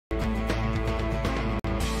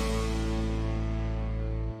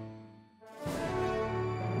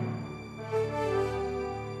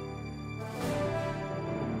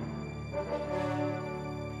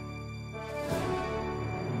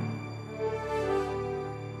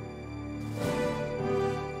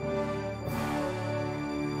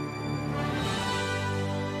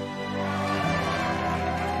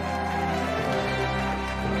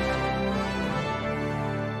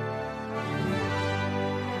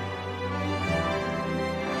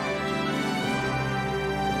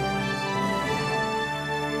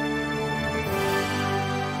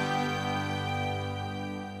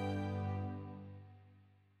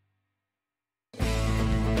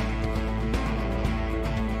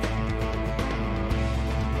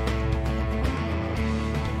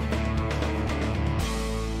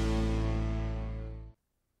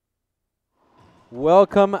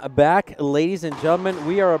Welcome back, ladies and gentlemen.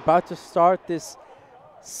 We are about to start this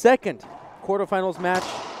second quarterfinals match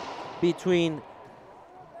between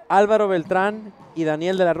Álvaro Beltran y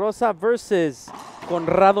Daniel de la Rosa versus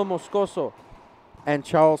Conrado Moscoso and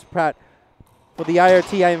Charles Pratt. For the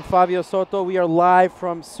IRT, I am Fabio Soto. We are live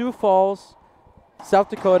from Sioux Falls,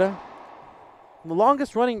 South Dakota. The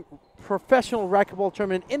longest running professional racquetball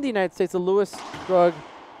tournament in the United States, the Lewis Drug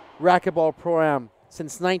Racquetball Pro-Am.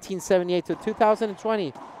 Since 1978 to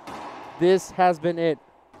 2020, this has been it.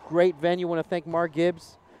 Great venue. I want to thank Mark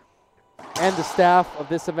Gibbs and the staff of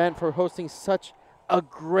this event for hosting such a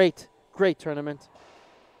great tournament.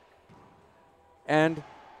 And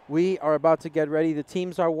we are about to get ready. The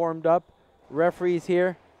teams are warmed up. Referees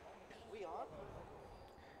here.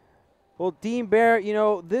 Well, Dean Bear, you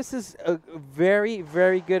know, this is a very,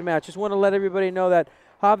 very good match. Just want to let everybody know that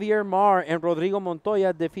Javier Mar and Rodrigo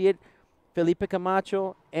Montoya defeated Felipe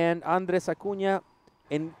Camacho and Andres Acuña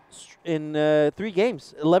in 3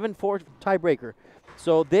 games, 11-4 tiebreaker.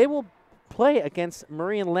 So they will play against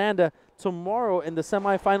Murray and Landa tomorrow in the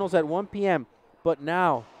semifinals at 1 p.m. But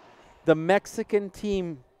now, the Mexican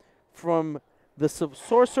team from the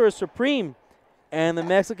Sorcerer Supreme and the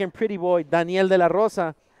Mexican pretty boy, Daniel de la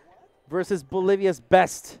Rosa, versus Bolivia's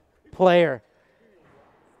best player,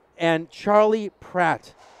 and Charlie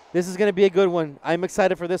Pratt. This is going to be a good one. I'm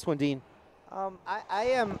excited for this one, Dean.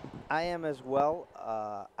 I am as well.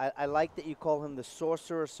 I like that you call him the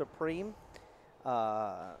Sorcerer Supreme.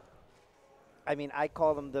 I mean, I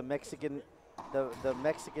call him the Mexican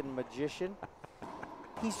magician.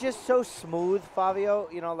 He's just so smooth, Fabio.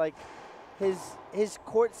 You know, like his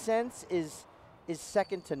court sense is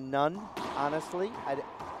second to none. Honestly,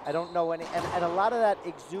 I don't know any, and a lot of that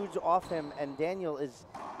exudes off him, and Daniel is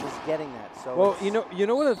getting that. So well, you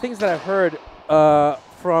know one of the things that I've heard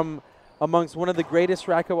from amongst one of the greatest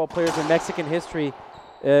racquetball players in Mexican history,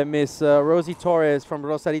 Miss Rosie Torres from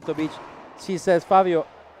Rosarito Beach. She says, Fabio,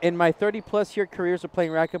 in my 30-plus year careers of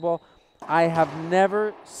playing racquetball, I have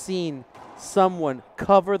never seen someone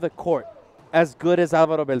cover the court as good as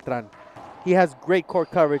Álvaro Beltran. He has great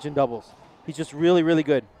court coverage in doubles. He's just really, really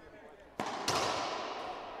good.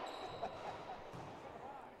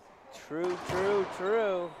 True.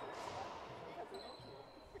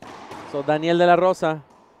 So Daniel de la Rosa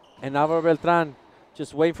and Álvaro Beltran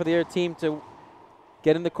just wait for the other team to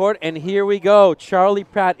get in the court. And here we go. Charlie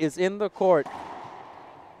Pratt is in the court.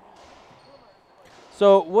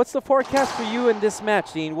 So what's the forecast for you in this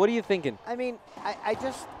match, Dean? What are you thinking? I mean, I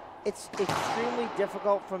just, it's extremely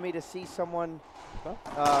difficult for me to see someone,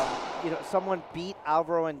 someone beat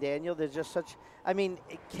Álvaro and Daniel. There's just such, I mean,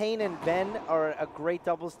 Kane and Ben are a great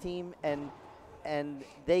doubles team, and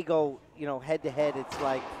they go, head to head. It's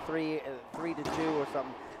like 3-2 or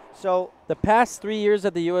something. So the past 3 years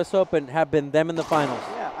at the U.S. Open have been them in the finals.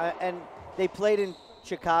 Yeah, and they played in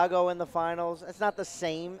Chicago in the finals. It's not the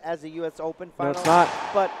same as the U.S. Open finals. No, it's not.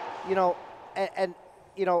 But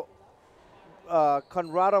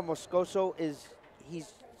Conrado Moscoso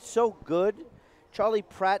he's so good. Charlie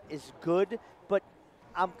Pratt is good, but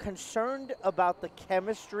I'm concerned about the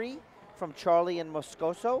chemistry from Charlie and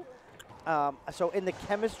Moscoso. So in the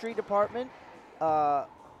chemistry department,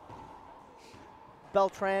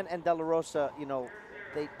 Beltran and De La Rosa,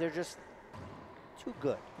 they're just too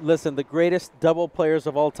good. Listen, the greatest double players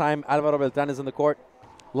of all time, Álvaro Beltran, is in the court.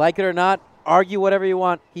 Like it or not, argue whatever you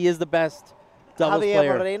want. He is the best doubles player.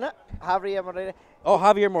 Javier Moreno. Oh,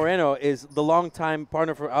 Javier Moreno is the longtime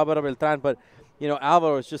partner for Álvaro Beltran, but,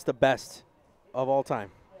 Álvaro is just the best of all time.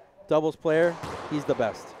 Doubles player, he's the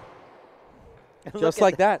best. Just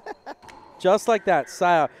like that. Just like that.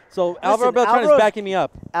 So Álvaro Beltran is backing me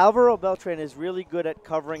up. Álvaro Beltran is really good at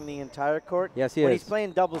covering the entire court. Yes, he is. When he's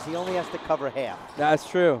playing doubles, he only has to cover half. That's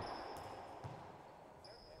true.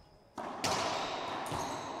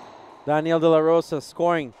 Daniel de la Rosa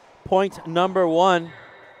scoring point number 1.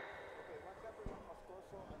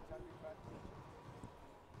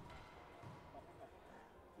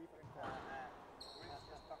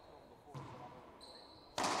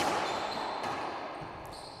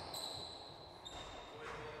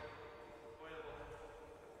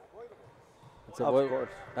 Of course.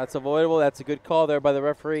 That's avoidable. That's a good call there by the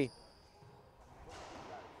referee.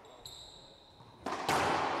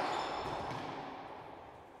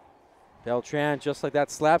 Beltran, just like that,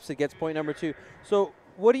 slaps it, gets point number 2. So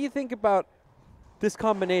what do you think about this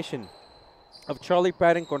combination of Charlie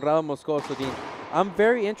Pratt and Conrado Moscoso, Dean? I'm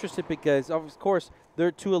very interested because, of course,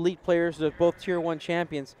 they're 2 elite players. They're both Tier 1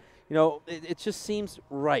 champions. It just seems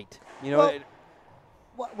right.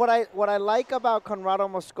 Well, what I like about Conrado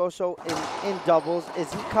Moscoso in doubles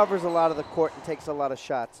is he covers a lot of the court and takes a lot of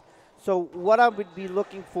shots. So what I would be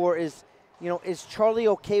looking for is, is Charlie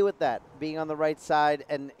okay with that, being on the right side?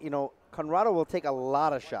 And, Conrado will take a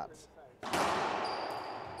lot of shots.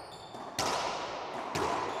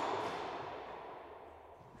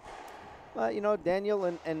 Daniel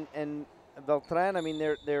and Beltran, I mean,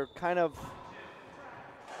 they're kind of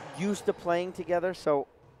used to playing together, so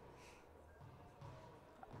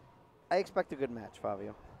I expect a good match,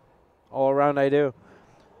 Fabio. All around, I do.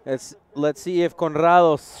 Let's see if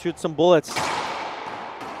Conrado shoots some bullets.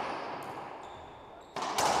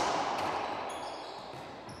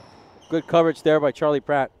 Good coverage there by Charlie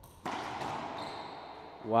Pratt.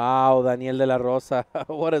 Wow, Daniel de la Rosa.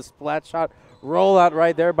 What a splat shot. Roll out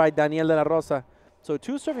right there by Daniel de la Rosa. So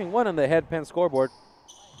 2 serving 1 on the headpan scoreboard.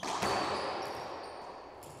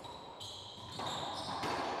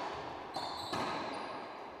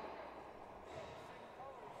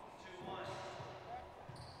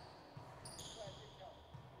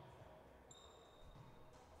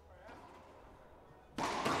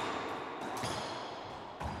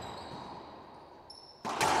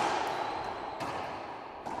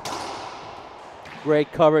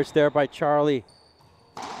 Great coverage there by Charlie.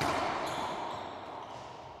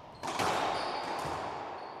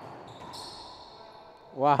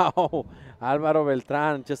 Wow, Álvaro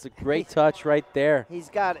Beltran, just a great touch right there. He's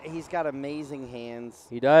got amazing hands.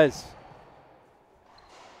 He does.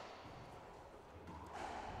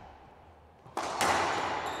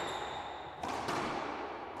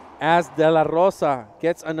 As De La Rosa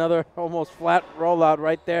gets another almost flat rollout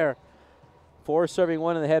right there. 4 serving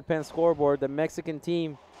 1 in the headpan scoreboard. The Mexican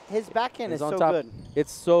team. His backhand is on so top. good.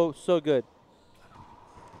 It's so good.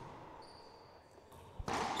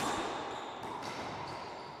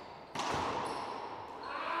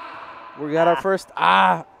 We got our first So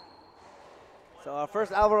our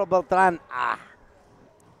first Álvaro Beltran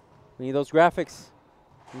We need those graphics.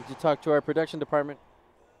 We need to talk to our production department.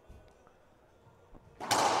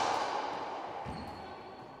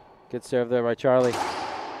 Good serve there by Charlie.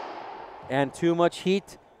 And too much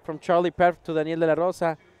heat from Charlie Pratt to Daniel de la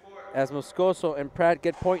Rosa as Moscoso and Pratt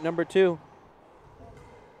get point number 2.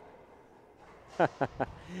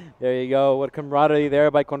 There you go. What camaraderie there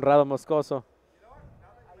by Conrado Moscoso.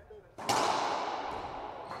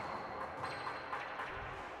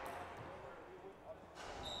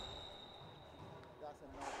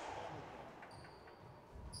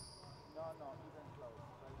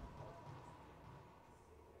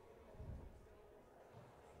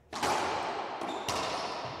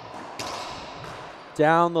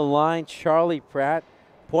 Down the line, Charlie Pratt.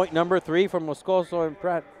 Point number 3 from Moscoso and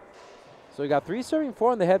Pratt. So we got 3 serving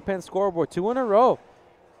 4 on the headpan scoreboard, 2 in a row.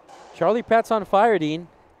 Charlie Pratt's on fire, Dean.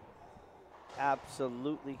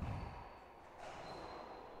 Absolutely.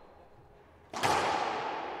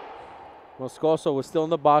 Moscoso was still in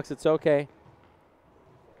the box. It's okay.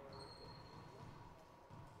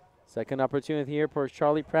 Second opportunity here for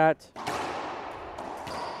Charlie Pratt.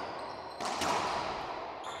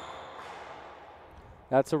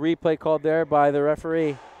 That's a replay called there by the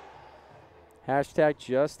referee. Hashtag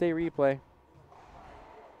just a replay.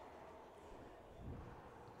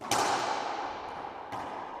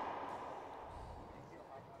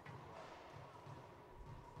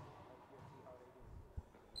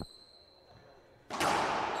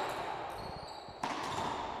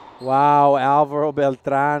 Wow, Álvaro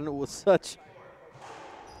Beltran was such...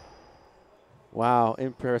 Wow,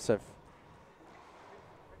 impressive.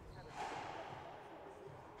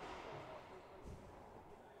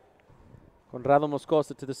 Conrado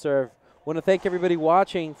Moscoso to the serve. Want to thank everybody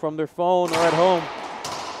watching from their phone or at home.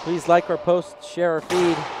 Please like our post, share our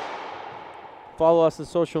feed. Follow us on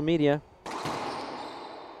social media.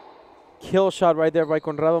 Kill shot right there by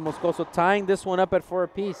Conrado Moscoso, tying this one up at 4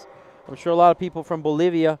 apiece. I'm sure a lot of people from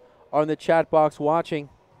Bolivia are in the chat box watching.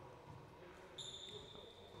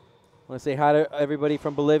 I want to say hi to everybody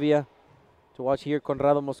from Bolivia to watch here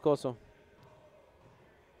Conrado Moscoso.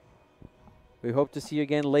 We hope to see you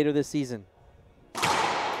again later this season.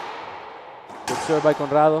 Good serve by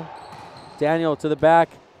Conrado. Daniel to the back.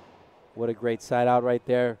 What a great side out right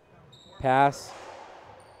there. Pass.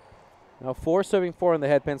 Now 4 serving 4 on the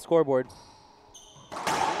headpan scoreboard.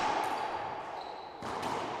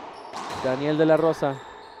 Daniel de la Rosa.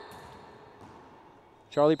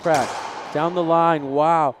 Charlie Pratt down the line.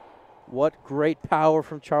 Wow. What great power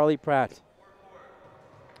from Charlie Pratt.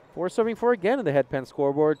 4 serving 4 again in the headpan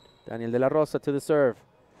scoreboard. Daniel de la Rosa to the serve.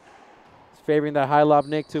 He's favoring that high lob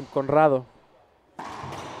nick to Conrado.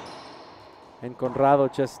 And Conrado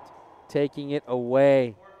just taking it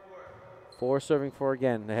away. 4 serving 4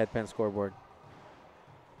 again in the headpan scoreboard.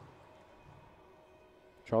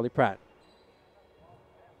 Charlie Pratt.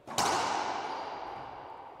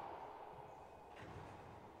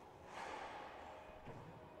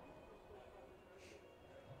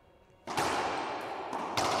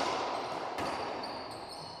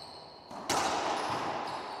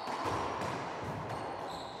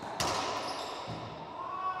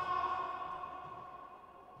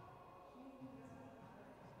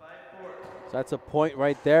 So that's a point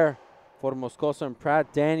right there for Moscoso and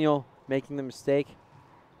Pratt. Daniel making the mistake.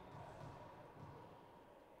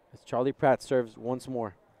 As Charlie Pratt serves once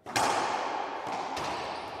more.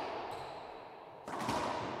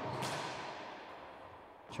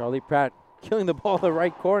 Charlie Pratt killing the ball in the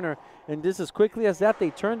right corner. And just as quickly as that, they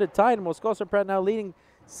turned the tide. Moscoso and Pratt now leading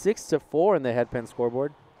 6-4 in the headpen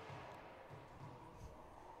scoreboard.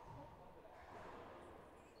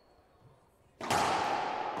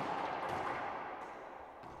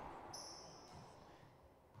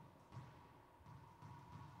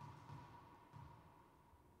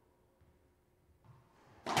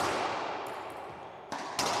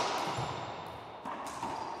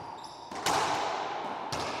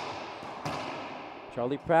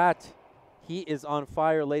 Charlie Pratt, he is on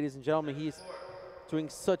fire, ladies and gentlemen. He's doing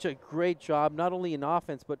such a great job, not only in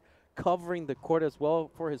offense, but covering the court as well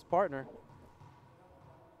for his partner.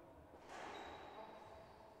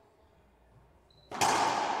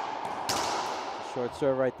 Short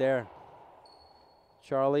serve right there.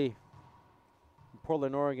 Charlie from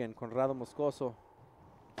Portland, Oregon. Conrado Moscoso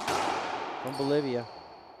from Bolivia.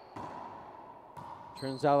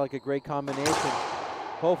 Turns out like a great combination.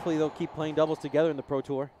 Hopefully they'll keep playing doubles together in the Pro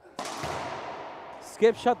Tour.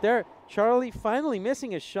 Skip shot there. Charlie finally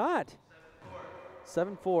missing a shot.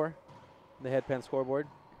 7-4 the headpan scoreboard.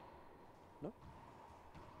 Nope.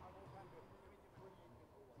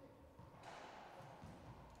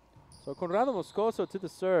 So Conrado Moscoso to the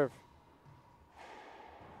serve.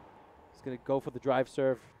 He's going to go for the drive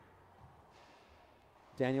serve.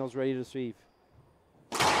 Daniel's ready to receive.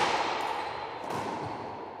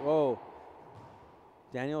 Whoa.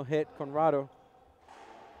 Daniel hit Conrado.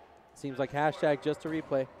 Seems like hashtag just a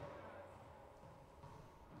replay.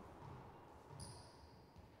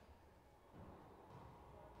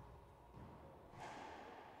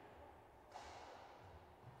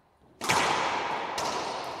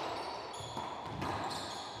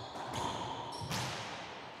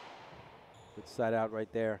 Good side out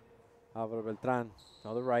right there. Alvaro Beltran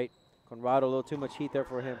on the right. Conrado, a little too much heat there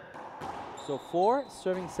for him. So 4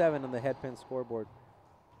 serving 7 on the headpin scoreboard.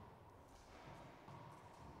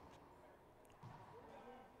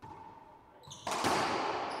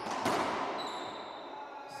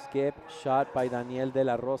 Skip shot by Daniel de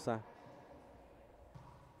la Rosa.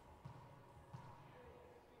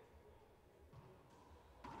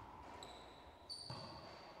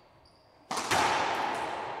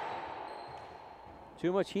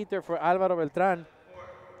 Too much heat there for Alvaro Beltran.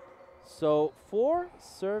 So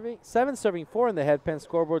 7 serving 4 in the headpen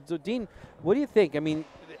scoreboard. So Dean, what do you think? I mean,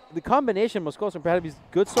 the combination Moscoso and Pratt is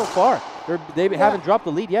good so far. They haven't dropped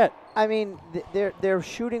the lead yet. I mean, they're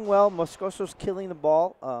shooting well. Moscoso's killing the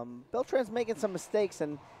ball. Beltran's making some mistakes,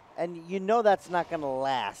 and you know that's not going to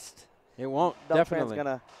last. It won't. Beltran's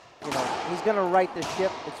definitely. he's gonna right the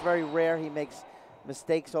ship. It's very rare he makes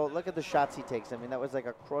mistakes. So look at the shots he takes. I mean, that was like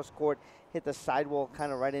a cross court, hit the sidewall,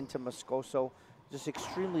 kind of right into Moscoso. Just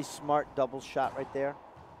extremely smart double shot right there.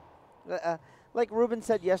 Like Ruben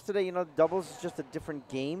said yesterday, you know, doubles is just a different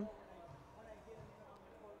game.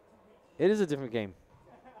 It is a different game.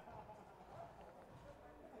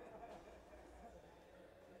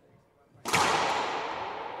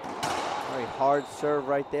 Very hard serve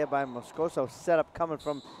right there by Moscoso. Setup coming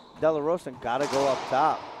from De La Rosa, and gotta go up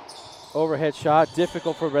top. Overhead shot,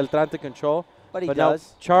 difficult for Beltran to control. But he now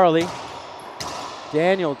does. Charlie.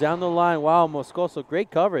 Daniel down the line. Wow, Moscoso, great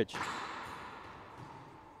coverage.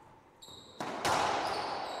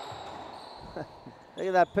 Look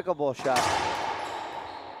at that pickleball shot.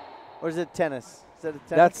 Or is it tennis? Is that a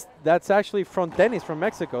tennis? That's actually from tennis from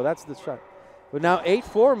Mexico. That's the shot. But now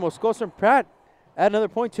 8-4, Moscoso and Pratt add another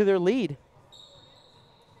point to their lead.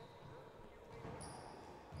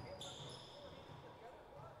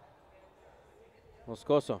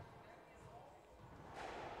 Moscoso.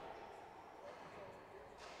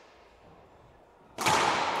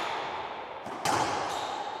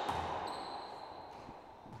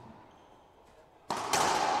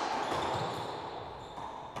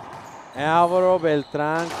 Alvaro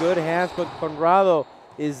Beltran, good hands, but Conrado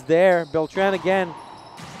is there. Beltran again.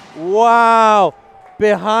 Wow!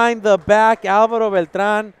 Behind the back, Alvaro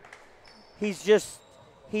Beltran. He's just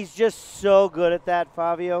so good at that,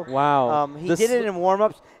 Fabio. Wow. He did it in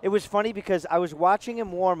warm-ups. It was funny because I was watching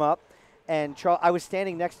him warm up, and I was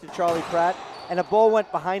standing next to Charlie Pratt, and a ball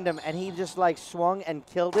went behind him, and he just like swung and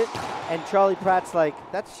killed it. And Charlie Pratt's like,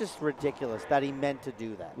 that's just ridiculous that he meant to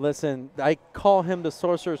do that. Listen, I call him the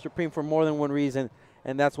Sorcerer Supreme for more than one reason,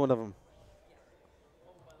 and that's one of them.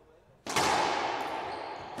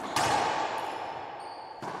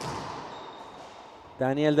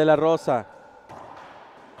 Daniel de la Rosa.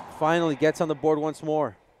 finally gets on the board once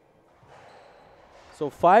more.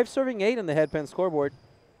 So 5 serving 8 on the headpan scoreboard.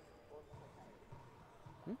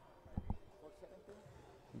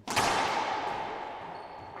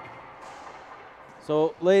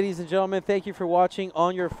 So, ladies and gentlemen, thank you for watching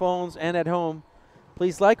on your phones and at home.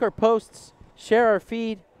 Please like our posts, share our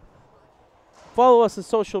feed, follow us on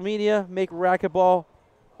social media, make racquetball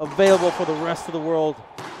available for the rest of the world.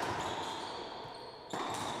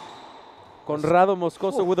 Conrado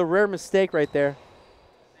Moscoso with a rare mistake right there.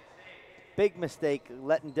 Big mistake,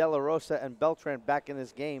 letting De La Rosa and Beltran back in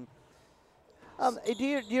this game. Do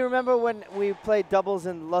you remember when we played doubles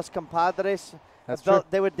in Los Compadres? That's true.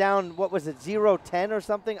 They were down, what was it, 0-10 or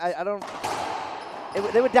something?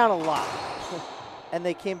 They were down a lot. And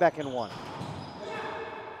they came back and won.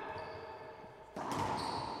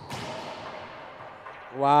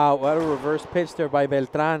 Wow, what a reverse pitch there by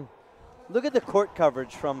Beltran. Look at the court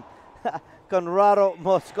coverage from Conrado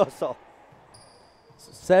Moscoso.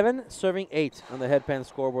 7 serving 8 on the headpan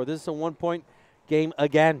scoreboard. This is a 1-point game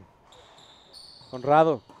again.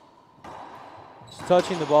 Conrado just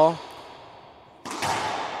touching the ball.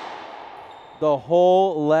 The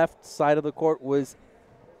whole left side of the court was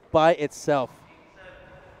by itself.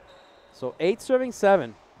 So 8 serving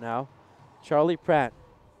 7 now. Charlie Pratt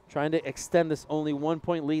trying to extend this only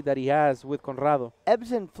 1-point lead that he has with Conrado.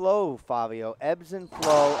 Ebbs and flow, Fabio. Ebbs and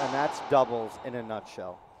flow, and that's doubles in a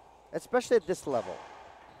nutshell. Especially at this level.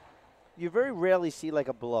 You very rarely see like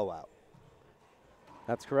a blowout.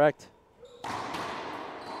 That's correct.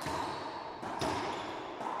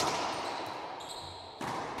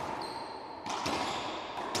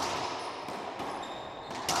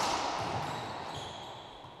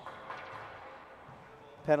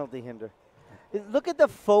 Penalty hinder. Look at the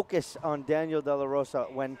focus on Daniel De La Rosa.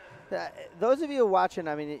 When those of you watching,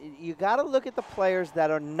 I mean, you got to look at the players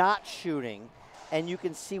that are not shooting, and you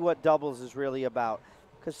can see what doubles is really about.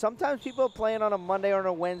 Because sometimes people are playing on a Monday or on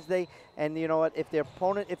a Wednesday, and you know what? If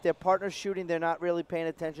their partner's shooting, they're not really paying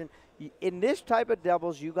attention. In this type of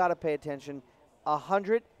doubles, you got to pay attention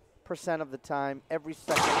 100% of the time, every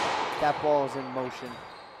second that ball is in motion.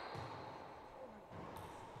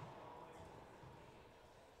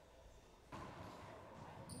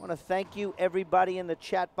 I want to thank you, everybody in the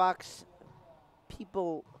chat box.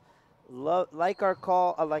 People like our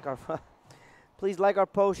call, please like our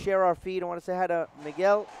post, share our feed. I want to say hi to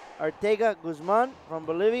Miguel Ortega Guzman from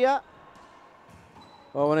Bolivia.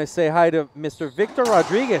 Well, when I say hi to Mr. Victor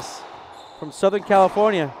Rodriguez from Southern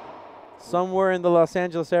California, somewhere in the Los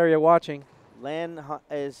Angeles area watching. Lan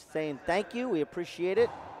is saying thank you. We appreciate it.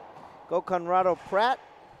 Go Conrado Pratt.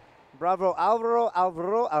 Bravo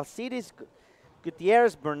Alvaro Alcides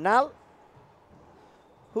Gutierrez Bernal.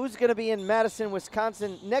 Who's going to be in Madison,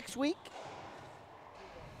 Wisconsin next week?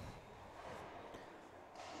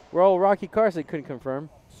 Well, Rocky Carson couldn't confirm.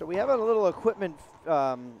 So we have a little equipment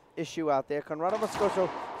issue out there. Conrado Moscoso,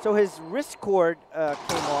 so his wrist cord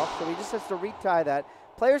came off, so he just has to retie that.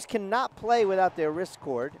 Players cannot play without their wrist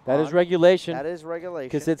cord. That is regulation. That is regulation.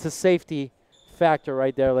 Because it's a safety factor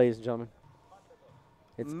right there, ladies and gentlemen.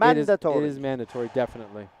 It's mandatory. It is mandatory,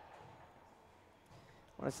 definitely.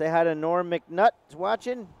 I want to say hi to Norm McNutt, who's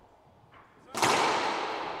watching.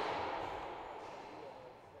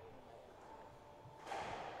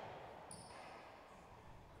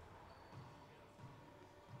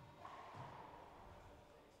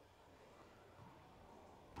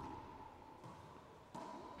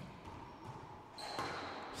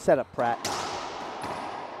 Set up Pratt.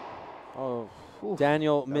 Oh,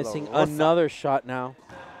 Daniel missing another shot now.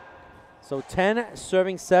 So 10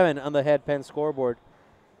 serving 7 on the headpan scoreboard.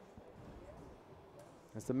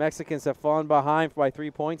 As the Mexicans have fallen behind by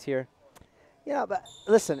 3 points here. Yeah, but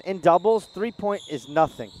listen, in doubles, 3-point is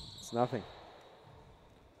nothing. It's nothing.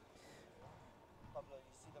 Pablo,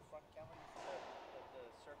 you see the front camera? You see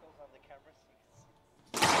the circles on the cameras?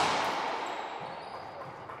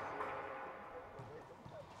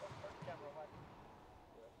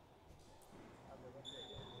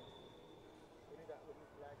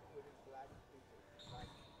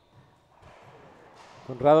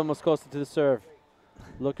 Conrado Moscoso to the serve.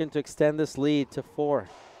 Looking to extend this lead to 4.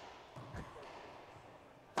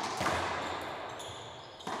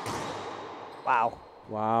 Wow.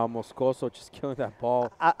 Wow, Moscoso just killing that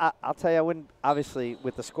ball. I'll tell you, I wouldn't, obviously,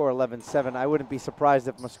 with the score 11-7, I wouldn't be surprised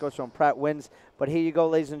if Moscoso and Pratt wins. But here you go,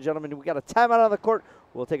 ladies and gentlemen. We got a timeout on the court.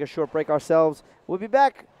 We'll take a short break ourselves. We'll be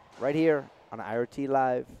back right here on IRT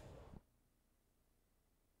Live.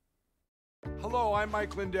 Hello, I'm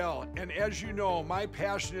Mike Lindell, and as you know, my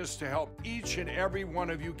passion is to help each and every one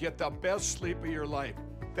of you get the best sleep of your life.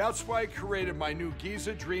 That's why I created my new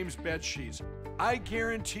Giza Dreams bed sheets. I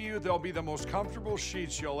guarantee you they'll be the most comfortable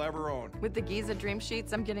sheets you'll ever own. With the Giza Dream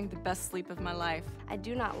Sheets, I'm getting the best sleep of my life. I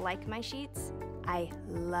do not like my sheets. I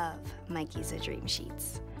love my Giza Dream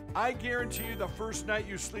Sheets. I guarantee you the first night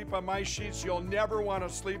you sleep on my sheets, you'll never want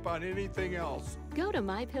to sleep on anything else. Go to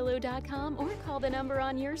mypillow.com or call the number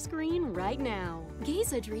on your screen right now.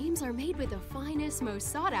 Giza Dreams are made with the finest,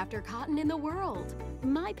 most sought-after cotton in the world.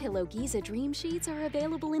 MyPillow Giza Dream Sheets are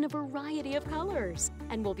available in a variety of colors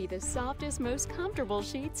and will be the softest, most comfortable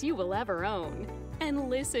sheets you will ever own. And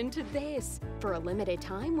listen to this. For a limited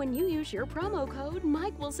time, when you use your promo code,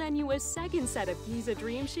 Mike will send you a second set of Giza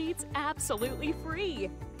Dream Sheets absolutely free.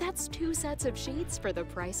 That's 2 sets of sheets for the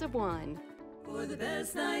price of 1. For the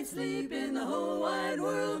best night's sleep in the whole wide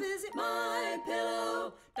world, visit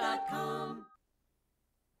mypillow.com.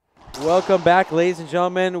 Welcome back, ladies and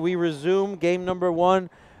gentlemen. We resume game number 1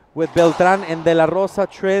 with Beltran and De La Rosa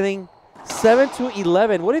trailing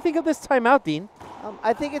 7-11. What do you think of this timeout, Dean?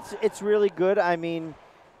 I think it's really good. I mean,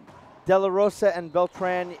 De La Rosa and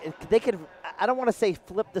Beltran, they could, I don't want to say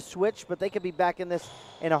flip the switch, but they could be back in this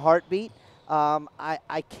in a heartbeat.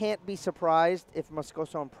 I can't be surprised if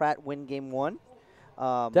Moscoso and Pratt win game 1.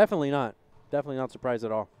 Definitely not. Definitely not surprised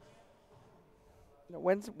at all.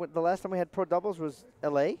 When's the last time we had pro doubles was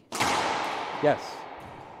LA? Yes.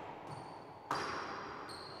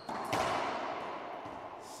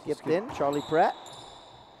 Skipped in, Charlie Pratt.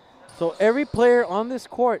 So every player on this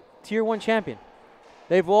court, Tier 1 champion.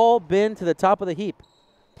 They've all been to the top of the heap.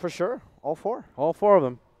 For sure, all 4. All 4 of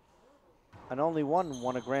them. And only one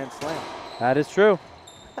won a Grand Slam. That is true.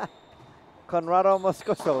 Conrado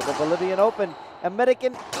Moscoso, the Bolivian Open,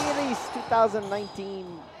 American Iris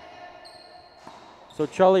 2019. So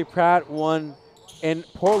Charlie Pratt won in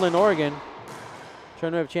Portland, Oregon.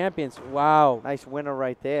 Tournament of Champions. Wow. Nice winner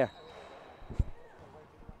right there.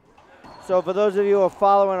 So for those of you who are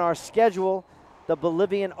following our schedule, the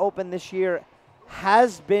Bolivian Open this year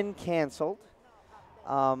has been canceled.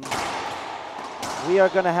 We are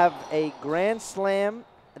going to have a Grand Slam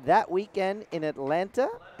that weekend in Atlanta,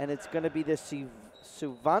 and it's going to be the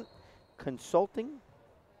Suvant Consulting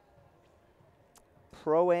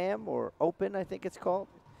Pro-Am or Open, I think it's called.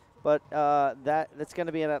 But that's going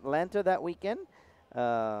to be in Atlanta that weekend.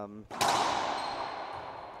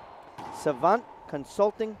 Savant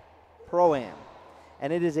Consulting Pro-Am.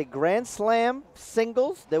 And it is a Grand Slam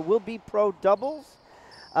singles. There will be pro doubles.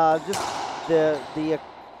 Just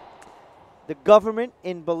the government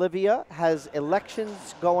in Bolivia has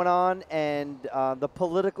elections going on, and the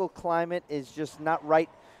political climate is just not right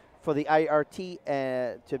for the IRT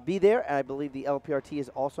to be there. And I believe the LPRT is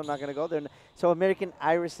also not going to go there. So American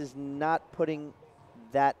Iris is not putting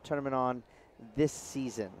that tournament on this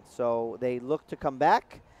season. So they look to come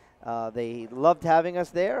back. They loved having us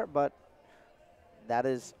there, but that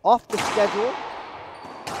is off the schedule.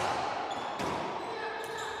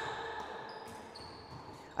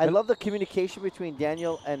 I love the communication between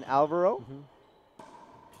Daniel and Alvaro.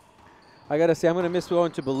 I got to say, I'm going to miss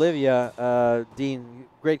going to Bolivia, Dean.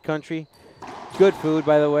 Great country. Good food,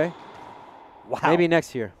 by the way. Wow. Maybe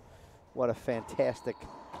next year. What a fantastic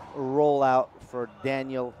rollout for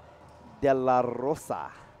Daniel De La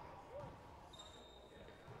Rosa.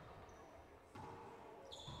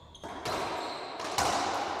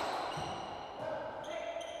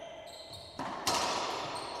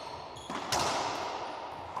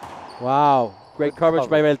 Wow. Great coverage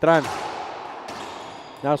by Beltran.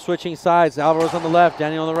 Now switching sides. Alvaro's on the left,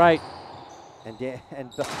 Daniel on the right.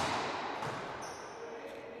 Daniel's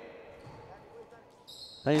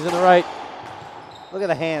on the right. Look at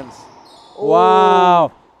the hands. Wow.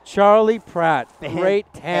 Ooh. Charlie Pratt. Great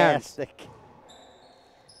hands.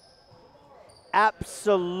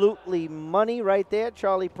 Absolutely money right there,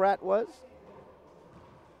 Charlie Pratt was.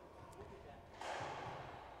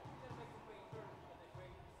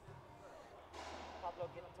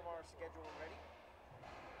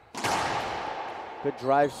 Good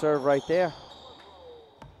drive serve right there.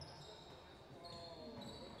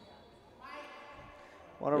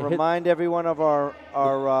 Want to remind everyone of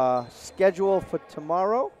our schedule for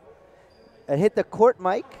tomorrow. It hit the court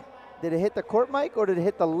mic. Did it hit the court mic or did it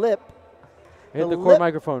hit the lip? Hit the court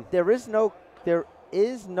microphone. There is no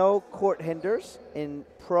court hinders in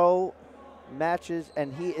pro matches,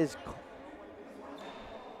 and he is.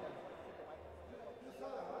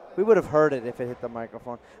 We would have heard it if it hit the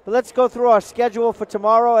microphone. But let's go through our schedule for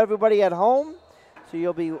tomorrow, everybody at home. So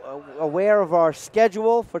you'll be aware of our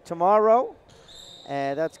schedule for tomorrow.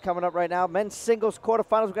 And that's coming up right now. Men's singles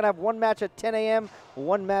quarterfinals. We're going to have one match at 10 a.m.,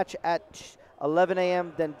 one match at 11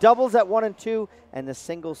 a.m., then doubles at 1 and 2, and the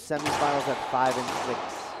singles semifinals at 5 and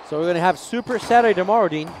 6. So we're going to have Super Saturday tomorrow,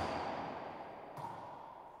 Dean.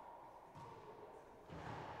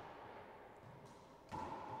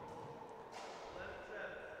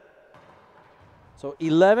 So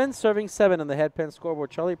 11 serving 7 on the headpan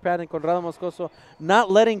scoreboard. Charlie Pratt and Conrado Moscoso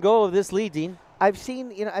not letting go of this lead, Dean. I've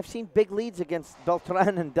seen big leads against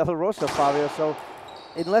Beltran and De La Rosa, Fabio. So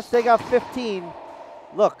unless they got 15,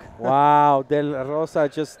 look. Wow, De La Rosa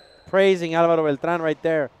just praising Alvaro Beltran right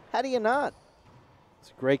there. How do you not?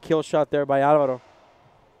 It's a great kill shot there by Alvaro.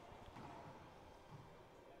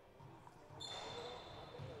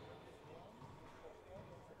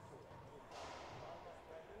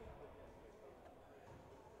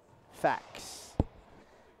 Facts.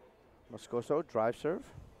 Moscoso, drive serve.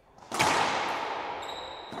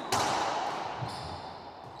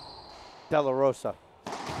 De La Rosa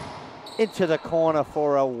into the corner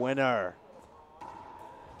for a winner.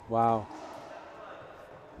 Wow.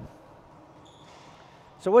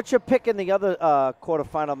 So what's your pick in the other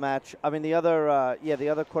quarterfinal match? I mean, the other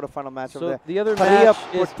quarterfinal match over So there. the other Parilla,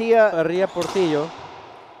 match is Portilla, Parilla Portillo.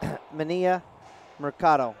 Mania,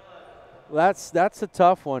 Mercado. That's a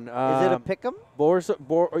tough one. Is it a pick 'em?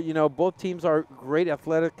 Both teams are great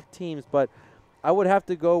athletic teams, but I would have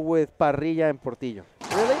to go with Parilla and Portillo.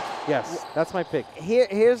 Really? Yes, that's my pick.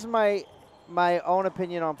 Here's my own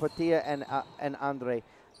opinion on Portilla and Andre.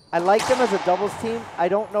 I like them as a doubles team. I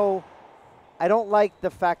don't like the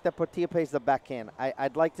fact that Portilla plays the backhand.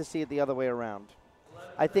 I'd like to see it the other way around.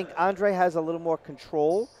 I think Andre has a little more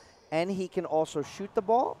control, and he can also shoot the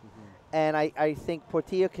ball. And I think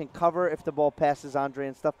Portilla can cover if the ball passes Andre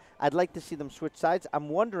and stuff. I'd like to see them switch sides. I'm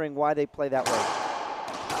wondering why they play that way.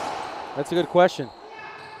 That's a good question.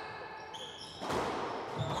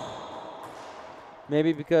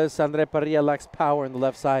 Maybe because Andre Parilla lacks power on the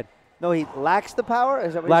left side. No, he lacks the power?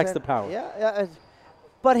 Is that what Lacks you're the saying? power. Yeah.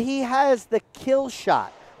 But he has the kill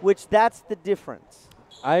shot, which that's the difference.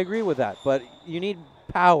 I agree with that, but you need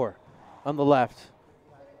power on the left.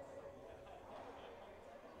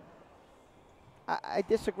 I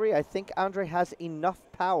disagree. I think Andre has enough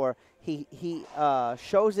power. He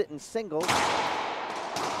shows it in singles.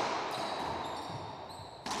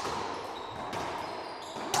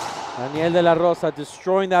 Daniel De La Rosa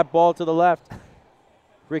destroying that ball to the left.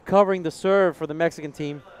 Recovering the serve for the Mexican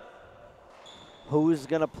team. Who's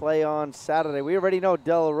going to play on Saturday? We already know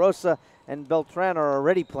De La Rosa and Beltran are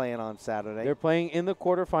already playing on Saturday. They're playing in the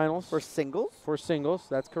quarterfinals. For singles? For singles,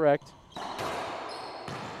 that's correct.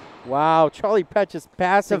 Wow, Charlie Pratt just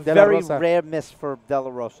passing It's a De La very Rosa. rare miss for De La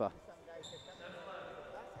Rosa.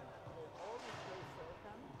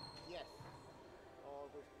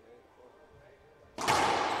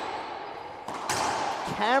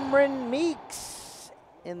 Cameron Meeks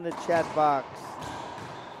in the chat box.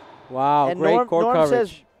 Wow, And great Norm coverage.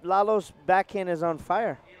 says Lalo's backhand is on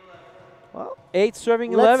fire. Well, 8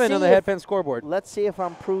 serving let's 11 on the see if- headpan scoreboard. let's see if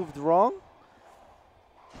I'm proved wrong.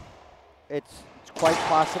 It's quite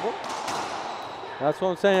possible. That's what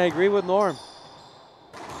I'm saying. I agree with Norm.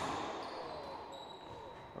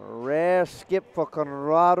 Rare skip for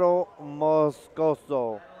Conrado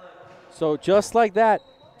Moscoso. So just like that,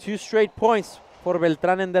 2 straight points for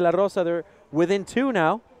Beltran and De La Rosa. They're within 2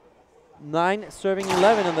 now. 9 serving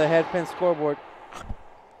 11 on the headpan scoreboard.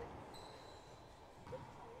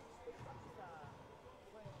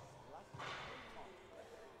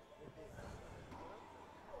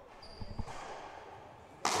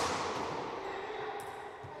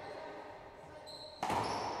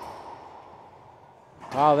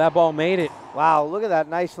 Wow, that ball made it. Wow, look at that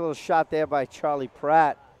nice little shot there by Charlie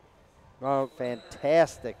Pratt.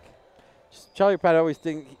 Fantastic. Charlie Pratt, I always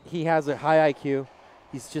think he has a high IQ.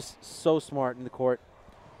 He's just so smart in the court.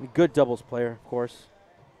 A good doubles player, of course.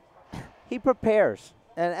 He prepares.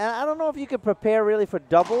 And I don't know if you can prepare really for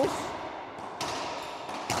doubles.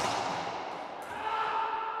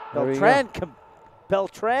 There we go.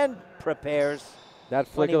 Beltran prepares. That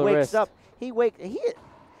When flick he of the wakes wrist. up.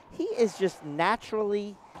 He is just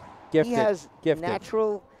naturally Gifted. He has Gifted.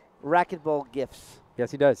 natural racquetball gifts.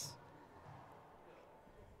 Yes, he does.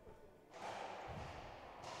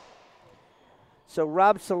 So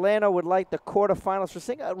Rob Solano would like the quarterfinals for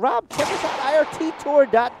singles. Rob, check us out,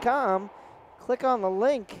 irttour.com. Click on the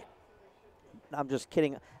link. I'm just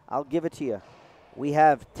kidding. I'll give it to you. We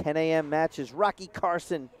have 10 a.m. matches. Rocky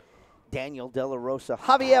Carson, Daniel De La Rosa,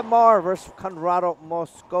 Javier Mar versus Conrado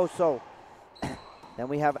Moscoso. Then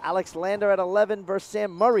we have Alex Lander at 11 versus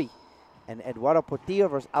Sam Murray. And Eduardo Portillo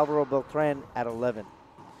versus Alvaro Beltran at 11.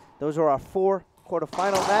 Those are our 4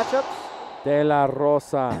 quarterfinal matchups. De La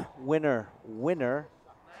Rosa. Winner.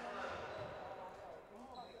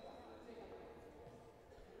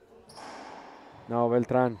 No,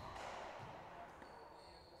 Beltran.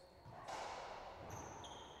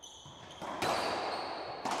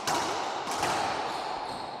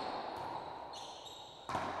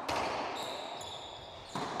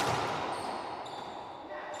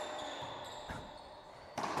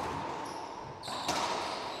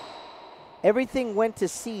 Everything went to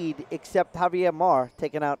seed except Javier Mar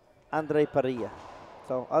taking out Andre Parilla.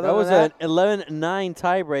 So other That than was that, an 11-9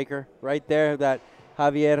 tiebreaker right there that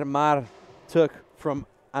Javier Mar took from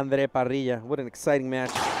Andre Parilla. What an exciting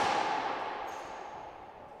match.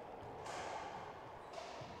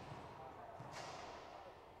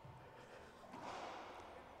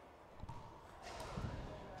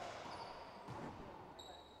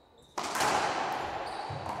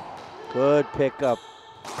 good pickup.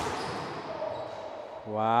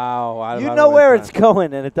 Wow. You Alvaro know where Beltran. it's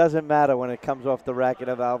going, and it doesn't matter when it comes off the racket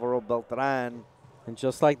of Alvaro Beltran. And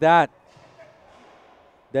just like that,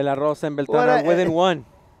 De La Rosa and Beltran What are within one.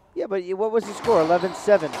 Yeah, but what was the score?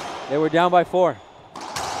 11-7. They were down by 4.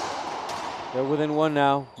 They're within 1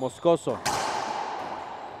 now. Moscoso.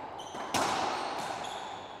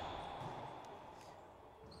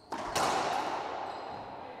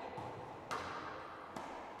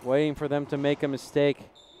 Waiting for them to make a mistake.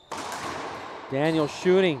 Daniel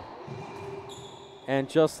shooting. And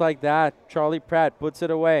just like that, Charlie Pratt puts it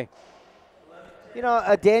away. You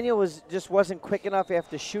know, Daniel just wasn't quick enough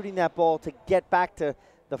after shooting that ball to get back to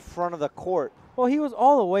the front of the court. Well, he was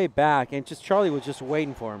all the way back, and just Charlie was just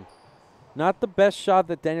waiting for him. Not the best shot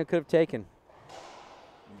that Daniel could have taken.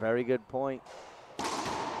 Very good point.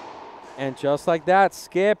 And just like that,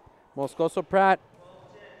 skip, Moscoso Pratt,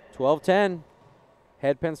 12-10,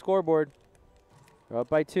 headpen scoreboard. They're up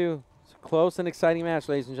by 2. It's a close and exciting match,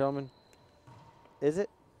 ladies and gentlemen. Is it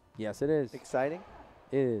Yes, it is. exciting?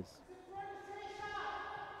 It is.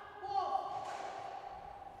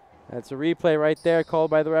 That's a replay right there called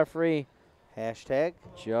by the referee. Hashtag.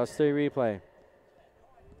 Just a replay.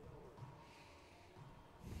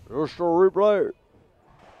 Just a replay.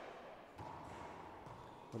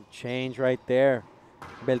 Change right there.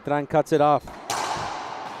 Beltran cuts it off.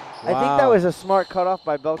 I think that Wow. was a smart cutoff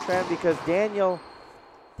by Beltran because Daniel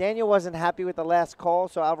wasn't happy with the last call,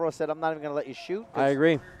 so Alvaro said, I'm not even going to let you shoot. I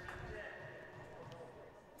agree.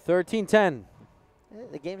 13-10.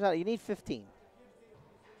 The game's out. You need 15.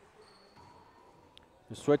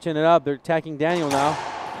 They're switching it up. They're attacking Daniel now.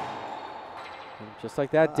 And just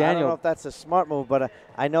like that, I don't know Daniel. if that's a smart move, but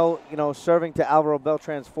I know, serving to Alvaro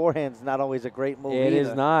Beltran's forehand is not always a great move It either.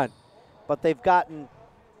 is not. But they got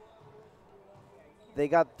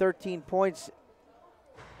 13 points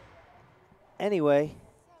anyway.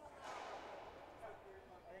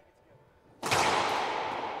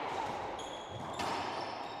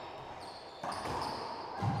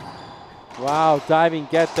 Wow, diving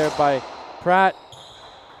get there by Pratt.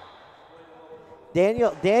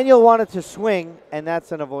 Daniel wanted to swing, and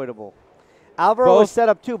that's unavoidable. Alvaro was set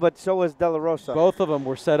up too, but so was De La Rosa. Both of them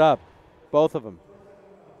were set up. Both of them.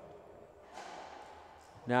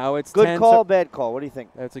 Now it's Good 10. call, bad call. What do you think?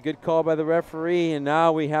 That's a good call by the referee, and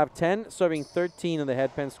now we have 10 serving 13 on the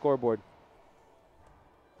headpen scoreboard.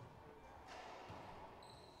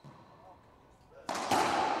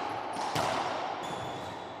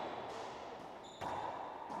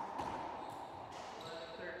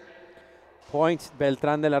 Points,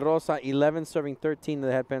 Beltran de la Rosa, 11 serving 13 to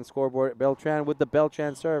the headpen scoreboard. Beltran with the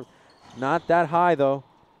Beltran serve. Not that high, though.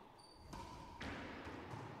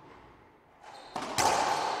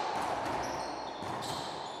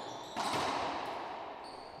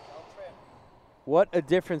 What a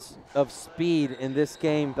difference of speed in this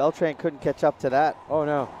game. Beltran couldn't catch up to that. Oh,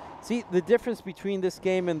 no. See, the difference between this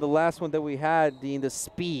game and the last one that we had, the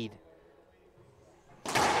speed.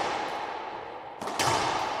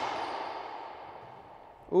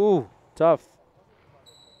 Ooh, tough.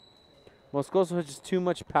 Moscoso has just too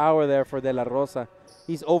much power there for De La Rosa.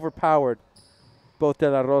 He's overpowered, both De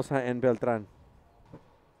La Rosa and Beltran.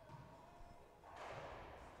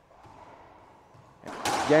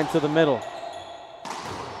 Get into the middle.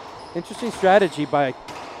 Interesting strategy by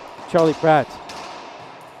Charlie Pratt.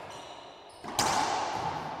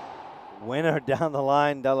 Winner down the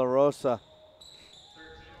line, De La Rosa.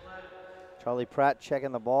 Charlie Pratt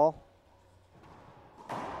checking the ball.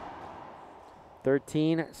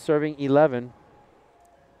 13 serving 11.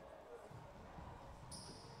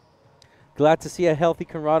 Glad to see a healthy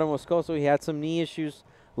Conrado Moscoso. He had some knee issues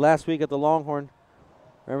last week at the Longhorn.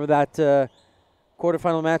 Remember that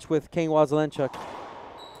quarterfinal match with King Wazelenchuk.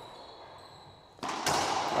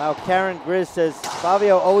 Wow, Karen Grizz says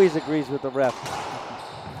Fabio always agrees with the ref.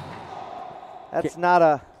 That's not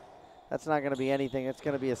going to be anything. It's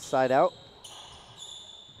going to be a side out.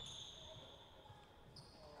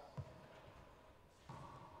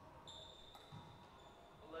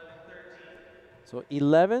 So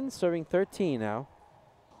 11 serving 13 now.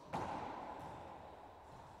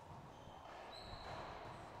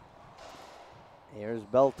 Here's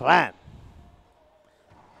Beltran.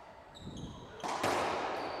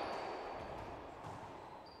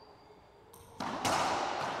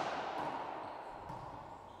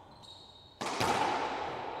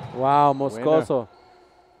 Wow, Moscoso.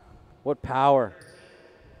 What power.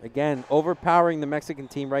 Again, overpowering the Mexican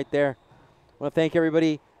team right there. I want to thank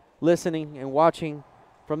everybody listening and watching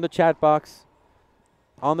from the chat box,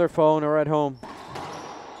 on their phone or at home.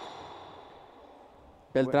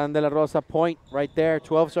 Beltran de la Rosa point right there,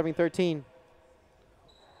 12 serving 13.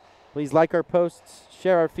 Please like our posts,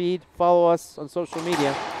 share our feed, follow us on social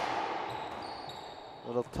media.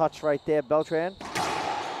 Little touch right there, Beltran.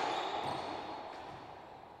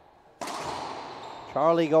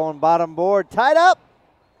 Charlie going bottom board, tied up.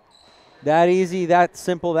 That easy, that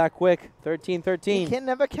simple, that quick. 13-13. You can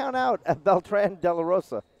never count out Beltran de la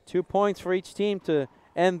Rosa. 2 points for each team to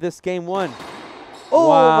end this game 1. Oh,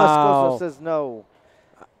 wow. Moscoso says no.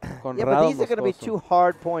 Conrado Yeah, but these are going to be Moscoso. 2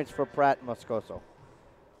 hard points for Pratt and Moscoso.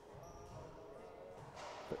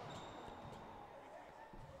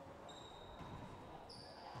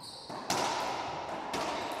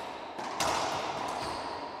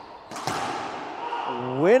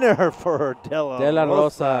 Winner for De La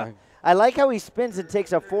Rosa. I like how he spins and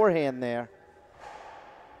takes a forehand there.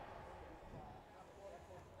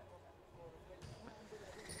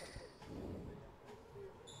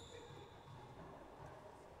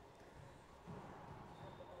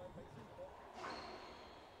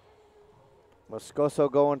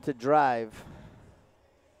 Moscoso going to drive.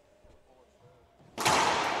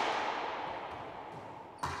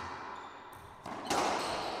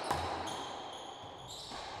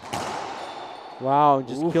 Wow,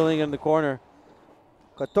 just killing in the corner.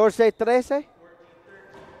 14-13.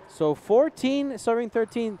 So 14 serving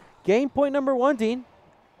 13. Game point number 1, Dean.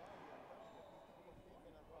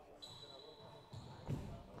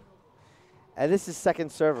 And this is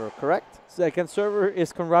second server, correct? Second server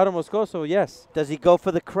is Conrado Moscoso, yes. Does he go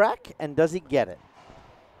for the crack, and does he get it?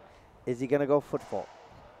 Is he going to go foot fault?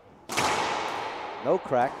 No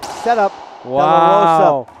crack. Set up. Wow. De La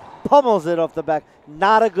Rosa pummels it off the back.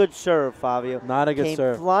 Not a good serve, Fabio. Not a good Came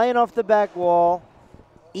serve. flying off the back wall.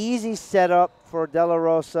 Easy setup for De La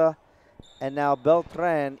Rosa. And now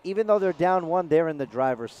Beltran, even though they're down 1, they're in the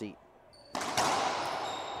driver's seat.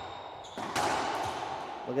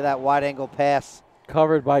 Look at that wide angle pass.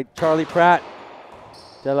 Covered by Charlie Pratt.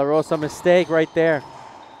 De La Rosa mistake right there.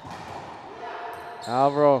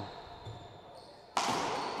 Alvaro.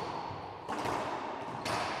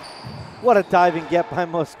 What a diving get by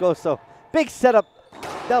Moscoso. Big setup,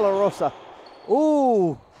 De La Rosa.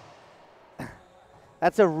 Ooh.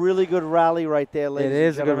 That's a really good rally right there, ladies It and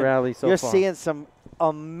is a good gentlemen. rally so You're far. seeing some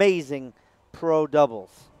amazing pro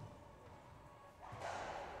doubles.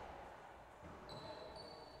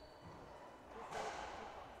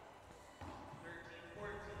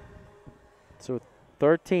 So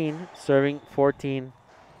 13 serving 14.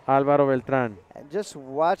 Álvaro Beltrán. And just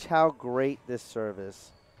watch how great this serve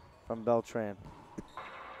is from Beltran.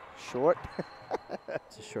 Short.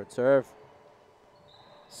 It's a short serve.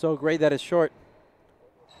 So great that it's short.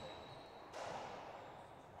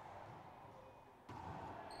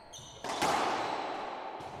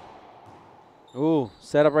 Ooh,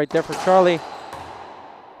 set up right there for Charlie.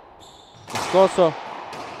 Moscoso.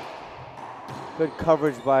 Good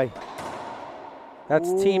coverage by That's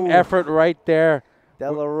team Ooh. effort right there.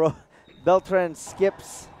 Beltran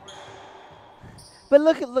skips. But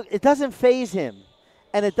look, it doesn't phase him.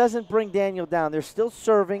 And it doesn't bring Daniel down. They're still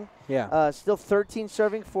serving. Yeah. Still 13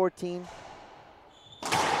 serving 14.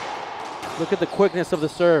 Look at the quickness of the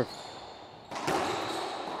serve.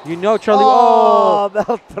 You know Charlie. Oh,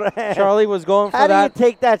 Beltran. Charlie was going for How that. do you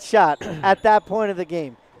take that shot at that point of the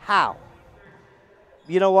game? How?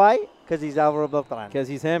 You know why? Because he's Alvaro Beltran. Because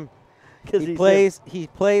he's him. 'Cause He he's plays. He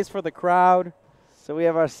plays for the crowd. So we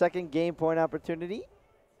have our second game point opportunity.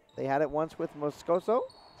 They had it once with Moscoso.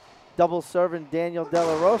 Double serving Daniel De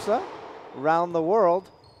La Rosa around the world.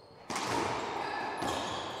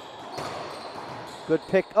 Good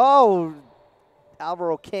pick. Oh,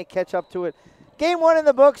 Alvaro can't catch up to it. Game 1 in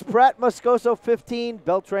the books. Pratt Moscoso 15,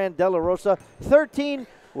 Beltran De La Rosa 13.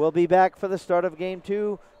 We'll be back for the start of game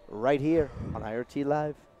 2 right here on IRT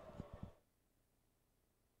Live.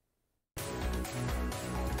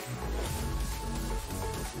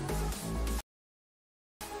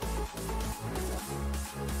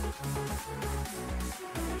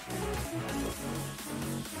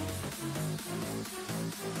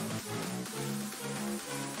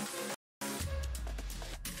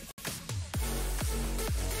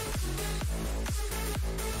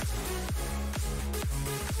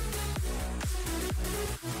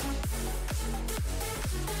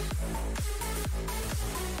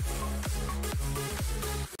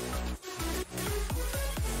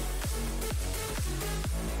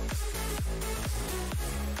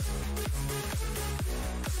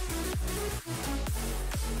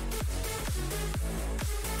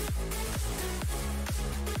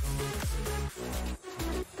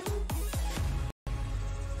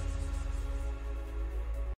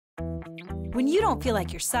 When you don't feel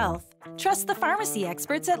like yourself, trust the pharmacy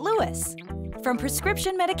experts at Lewis. From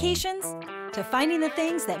prescription medications to finding the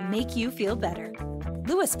things that make you feel better,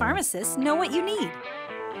 Lewis pharmacists know what you need.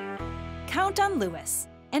 Count on Lewis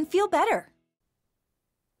and feel better.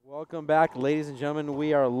 Welcome back, ladies and gentlemen.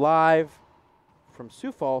 We are live from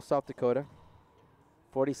Sioux Falls, South Dakota.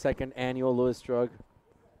 42nd annual Lewis Drug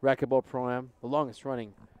Racquetball Pro-Am, the longest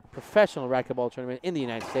running professional racquetball tournament in the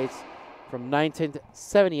United States from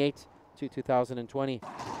 1978 to 2020.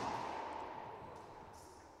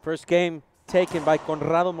 First game taken by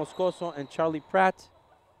Conrado Moscoso and Charlie Pratt.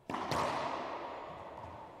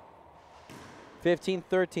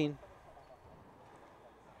 15-13.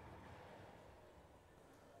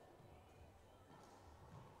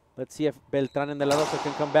 Let's see if Beltran and De La Rosa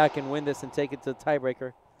can come back and win this and take it to the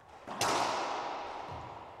tiebreaker.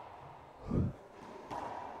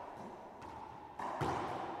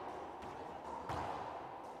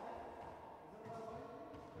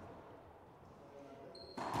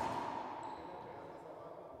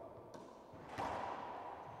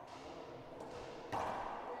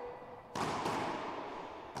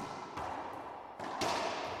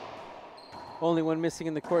 Only one missing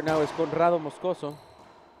in the court now is Conrado Moscoso.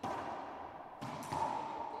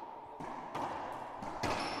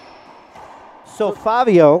 So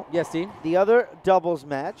Fabio, Yes, Dean. the other doubles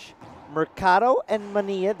match, Mercado and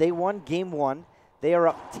Mania, they won game 1. They are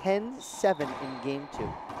up 10-7 in game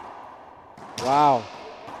 2. Wow.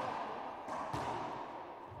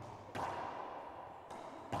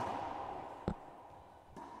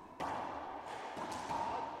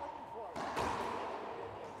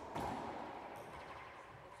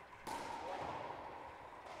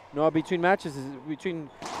 No, between matches, between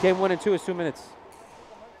game 1 and 2 is 2 minutes.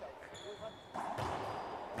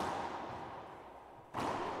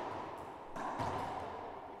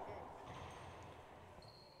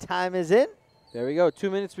 Time is in. There we go.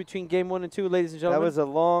 2 minutes between game 1 and 2, ladies and That gentlemen. was a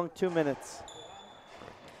long 2 minutes.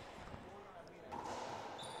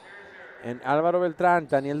 And Álvaro Beltrán,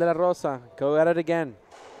 Daniel De La Rosa go at it again.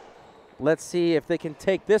 Let's see if they can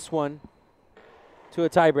take this one to a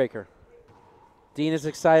tiebreaker. Dean is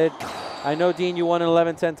excited. I know, Dean, you won an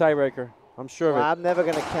 11-10 tiebreaker. I'm sure Well, of it. I'm never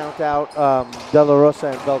going to count out De La Rosa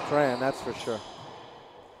and Beltran, that's for sure.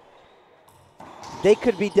 They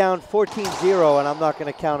could be down 14-0, and I'm not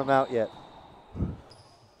going to count them out yet.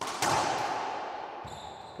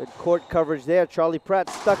 Good court coverage there. Charlie Pratt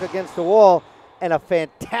stuck against the wall, and a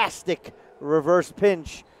fantastic reverse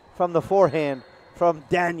pinch from the forehand from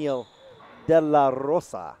Daniel De La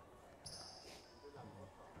Rosa.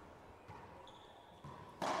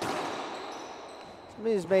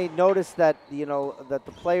 Somebody's made notice that, you know, that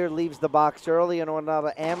the player leaves the box early, and one of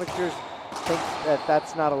the amateurs thinks that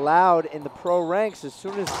that's not allowed. In the pro ranks, as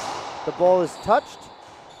soon as the ball is touched,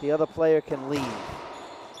 the other player can leave.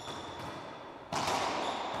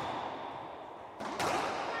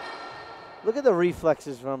 Look at the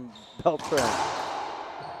reflexes from Beltran.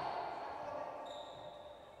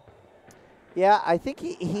 Yeah, I think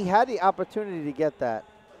he had the opportunity to get that.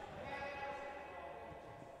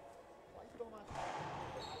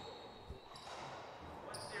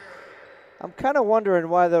 I'm kind of wondering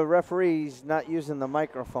why the referee's not using the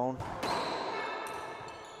microphone.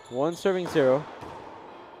 1-0.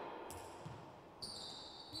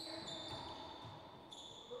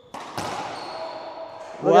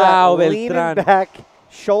 Look Wow, at that, leaning Beltran. back,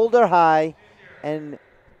 shoulder high, and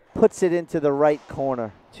puts it into the right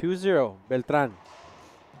corner. 2-0, Beltran.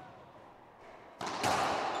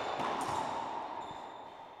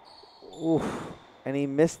 Oof. And he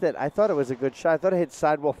missed it. I thought it was a good shot. I thought it hit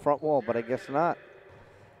sidewall, front wall, but I guess not.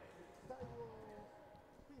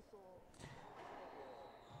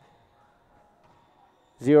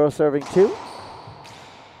 Zero serving 2.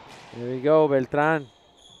 There we go, Beltran.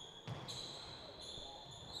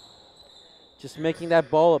 Just making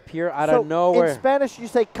that ball appear out So of nowhere. in Spanish, you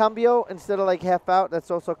say cambio instead of like half out.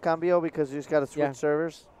 That's also cambio because you just got to switch Yeah.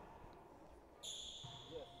 servers.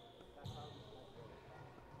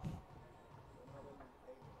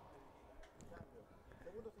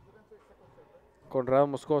 Conrado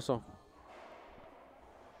Moscoso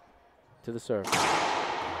to the serve.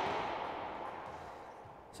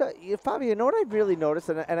 So, Fabio, you know what I really noticed,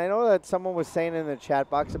 and I know that someone was saying in the chat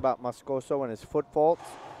box about Moscoso and his foot faults.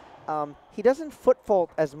 He doesn't foot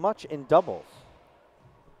fault as much in doubles.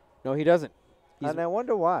 No, he doesn't. And I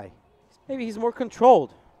wonder why. Maybe he's more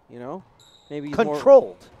controlled, you know? Maybe he's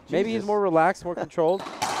Controlled. Maybe he's Jesus. more relaxed, more controlled.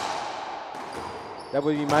 That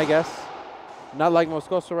would be my guess. Not like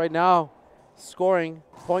Moscoso right now. Scoring,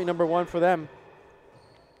 point number 1 for them.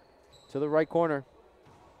 To the right corner.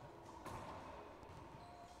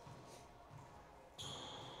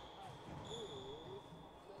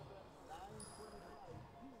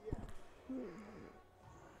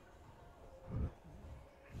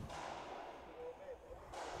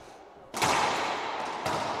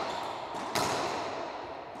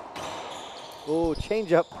 Oh,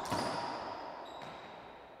 change up.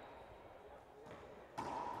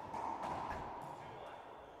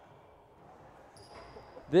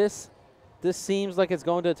 This seems like it's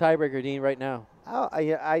going to a tiebreaker, Dean, right now. Oh,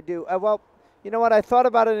 I do. Well, you know what? I thought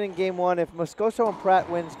about it in game one. If Moscoso and Pratt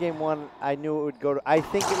wins game one, I knew it would go to. I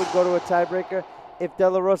think it would go to a tiebreaker. If De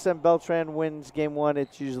La Rosa and Beltran wins game one,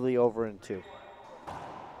 it's usually over in 2.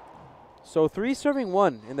 So 3 serving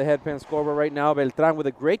 1 in the headpan scoreboard right now. Beltran with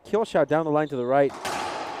a great kill shot down the line to the right.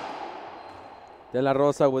 De La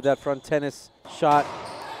Rosa with that front tennis shot.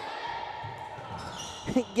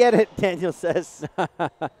 Get it, Daniel says.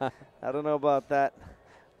 I don't know about that.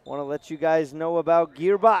 Want to let you guys know about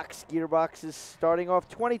Gearbox. Gearbox is starting off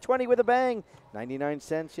 2020 with a bang. 99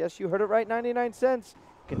 cents. Yes, you heard it right, 99 cents.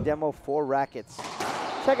 You can demo 4 rackets.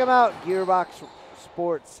 Check them out,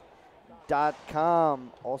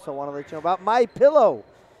 gearboxsports.com. Also want to let you know about MyPillow.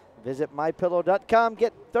 Visit mypillow.com.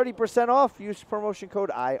 Get 30% off. Use promotion code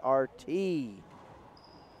IRT.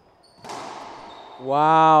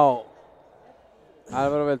 Wow.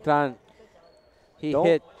 Alvaro Beltran. He Don't-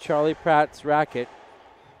 hit Charlie Pratt's racket.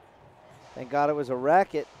 Thank God it was a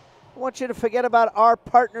racket. I want you to forget about our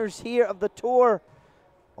partners here of the tour.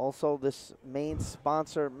 Also, this main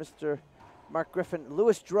sponsor, Mr. Mark Griffin,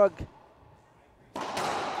 Lewis Drug.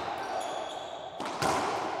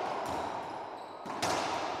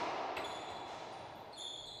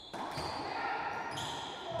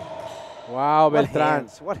 Wow, What Beltran.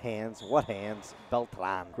 hands, what hands, what hands,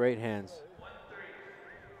 Beltran. Great hands.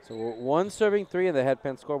 So 1 serving 3 in the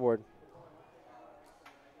headpan scoreboard.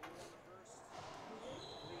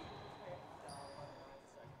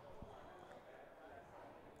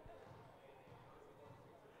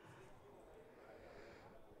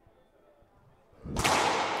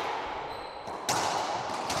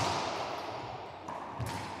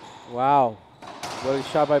 Wow. What a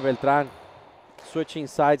shot by Beltran. Switching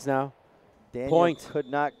sides now. Daniel Point. could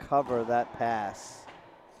not cover that pass.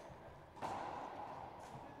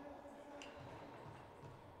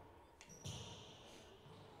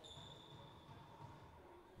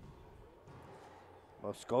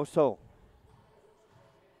 Moscoso.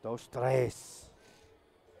 2-3.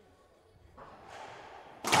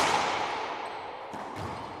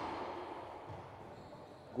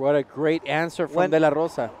 What a great answer from When- De La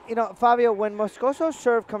Rosa. You know, Fabio, when Moscoso's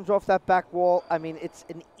serve comes off that back wall, I mean, it's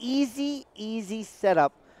an easy, easy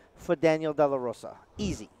setup for Daniel De La Rosa.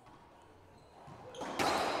 Easy.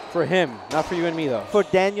 For him, not for you and me, though. For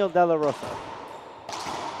Daniel De La Rosa.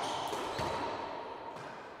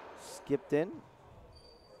 Skipped in.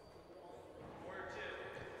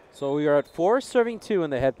 So we are at 4 serving 2 in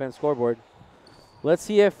the headpan scoreboard. Let's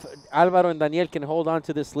see if Alvaro and Daniel can hold on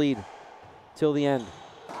to this lead till the end.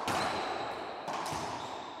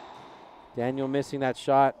 Daniel missing that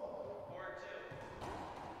shot.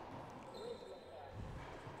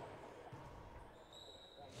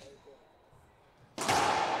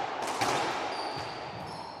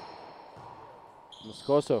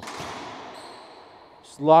 Moscoso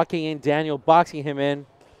just locking in Daniel, boxing him in.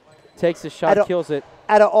 Takes the shot, kills it.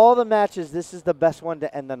 Out of all the matches, this is the best one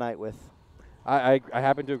to end the night with. I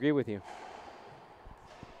happen to agree with you.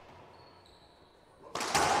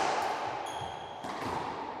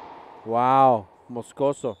 Wow,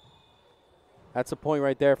 Moscoso. That's a point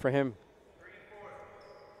right there for him.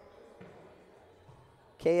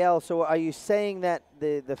 KL, so are you saying that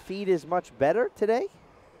the feed is much better today?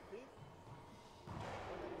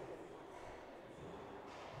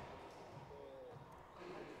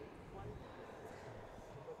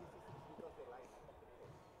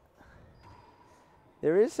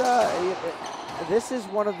 There is this is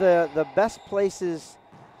one of the best places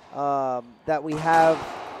that we have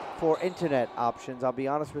for internet options. I'll be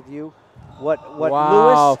honest with you. What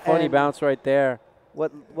Wow, Lewis funny and bounce right there.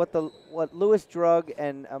 what Lewis Drug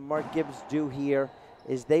and Mark Gibbs do here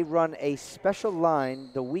is they run a special line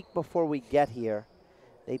the week before we get here.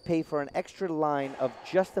 They pay for an extra line of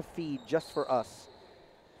just the feed just for us.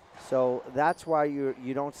 So that's why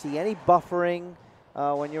you don't see any buffering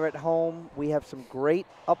when you're at home. We have some great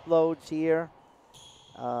uploads here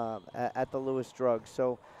at the Lewis Drug.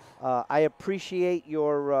 So I appreciate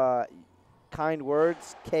your kind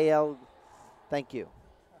words, KL. Thank you.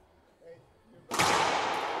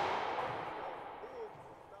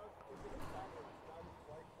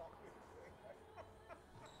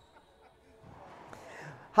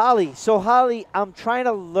 Holly, so Holly, I'm trying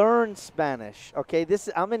to learn Spanish. Okay,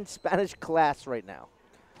 I'm in Spanish class right now.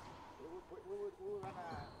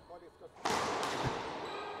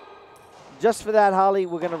 Just for that, Holly,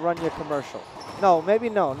 we're gonna run your commercial. No, maybe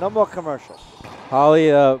no more commercial.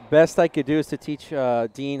 Holly, best I could do is to teach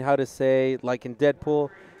Dean how to say, like in Deadpool,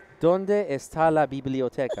 ¿Dónde está la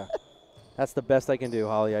biblioteca? That's the best I can do,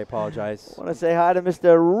 Holly. I apologize. I want to say hi to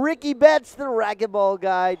Mr. Ricky Betts, the racquetball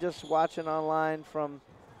guy, just watching online from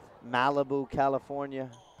Malibu, California.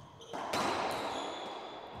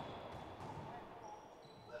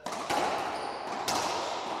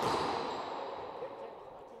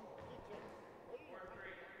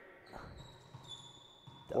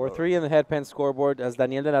 Or 3 in the headpan scoreboard as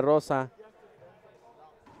Daniel de la Rosa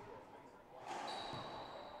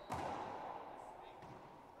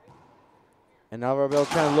and Alvaro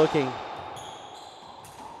Beltran looking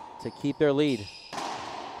to keep their lead.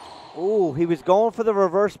 Ooh, he was going for the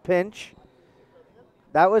reverse pinch.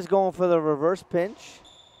 That was going for the reverse pinch.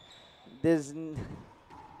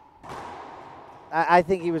 I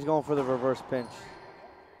think he was going for the reverse pinch.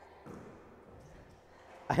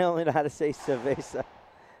 I only know how to say cerveza.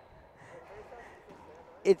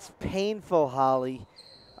 It's painful, Holly.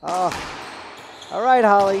 Oh. All right,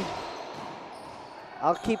 Holly.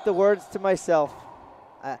 I'll keep the words to myself.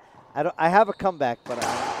 I have a comeback, but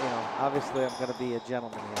obviously I'm going to be a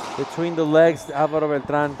gentleman here. Between the legs, Alvaro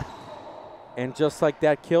Beltran, and just like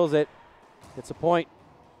that, kills it. It's a point.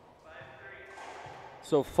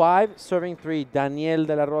 So 5 serving 3. Daniel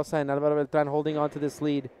de la Rosa and Alvaro Beltran holding on to this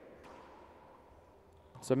lead.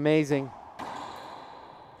 It's amazing.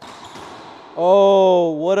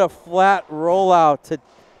 Oh, what a flat rollout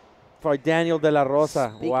for Daniel de la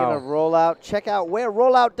Rosa. Speaking wow. of rollout, check out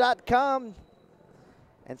wearrollout.com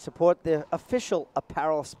and support the official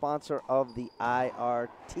apparel sponsor of the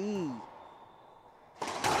IRT.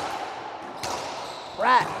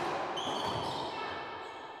 Pratt.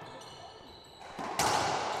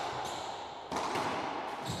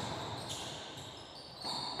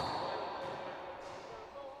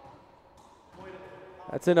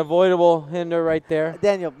 That's an avoidable hinder right there.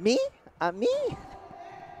 Daniel, me? Me?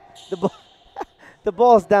 The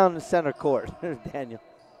ball's down the center court. Daniel.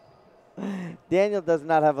 Daniel does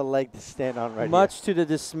not have a leg to stand on right Much to the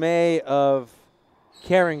dismay of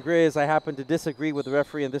Karen Grizz, I happen to disagree with the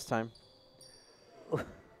referee in this time.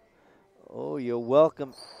 Oh, you're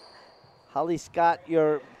welcome. Holly Scott,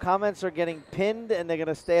 your comments are getting pinned, and they're going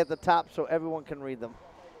to stay at the top so everyone can read them.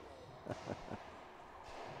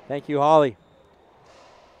 Thank you, Holly.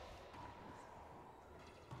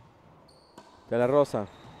 De la Rosa,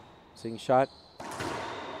 seeing shot.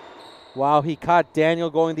 Wow, he caught Daniel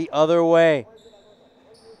going the other way.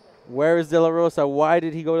 Where is De La Rosa? Why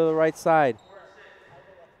did he go to the right side?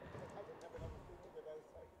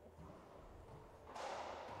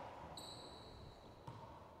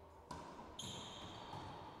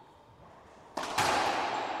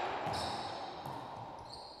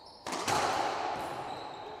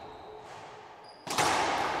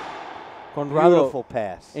 Conrado, Beautiful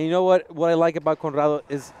pass. and you know what I like about Conrado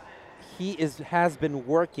is has been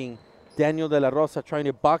working Daniel de la Rosa, trying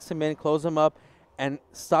to box him in, close him up, and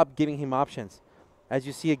stop giving him options. As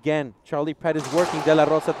you see again, Charlie Pratt is working De La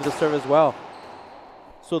Rosa to the serve as well.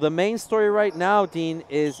 So the main story right now, Dean,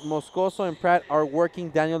 is Moscoso and Pratt are working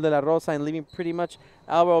Daniel de la Rosa and leaving pretty much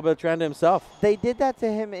Alvaro Beltran to himself. They did that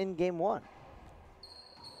to him in game 1.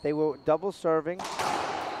 They were double serving.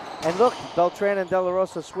 And look, Beltran and De La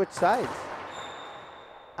Rosa switched sides.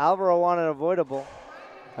 Alvaro wanted avoidable.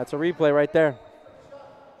 That's a replay right there.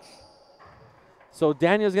 So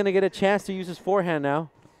Daniel's going to get a chance to use his forehand now.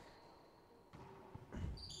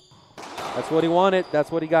 That's what he wanted. That's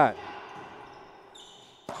what he got.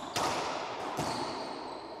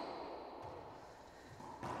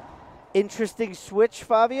 Interesting switch,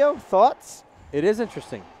 Fabio. Thoughts? It is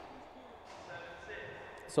interesting.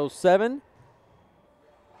 So 7,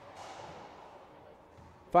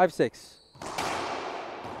 5-6.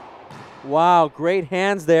 Wow, great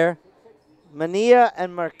hands there. Mania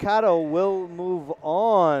and Mercado will move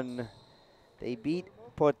on. They beat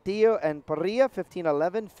Portillo and Parilla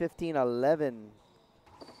 15-11, 15-11.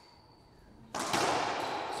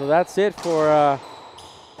 So that's it for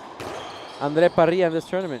Andre Parilla in this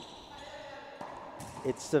tournament.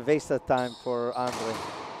 It's cerveza time for Andre.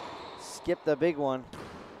 Skip the big one.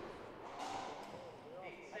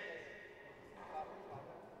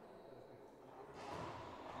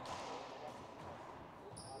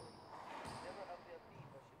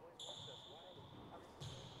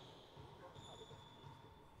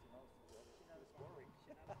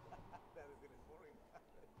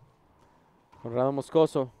 Conrado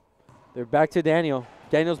Moscoso. They're back to Daniel.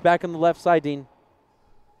 Daniel's back on the left side, Dean.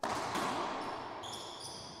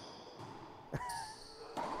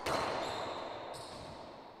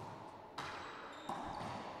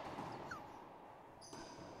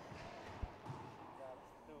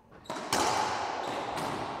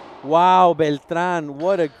 Wow, Beltran,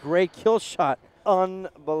 what a great kill shot.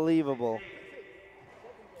 Unbelievable.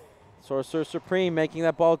 Sorcerer Supreme making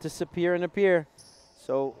that ball disappear and appear.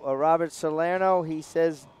 So Robert Salerno, he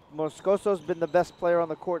says Moscoso's been the best player on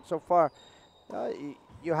the court so far.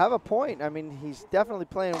 You have a point. I mean, he's definitely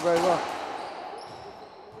playing very well.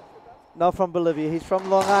 Not from Bolivia. He's from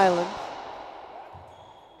Long Island.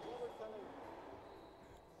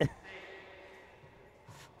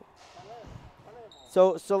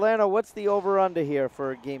 So, Salerno, what's the over-under here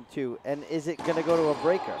for game 2? And is it going to go to a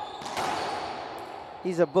breaker?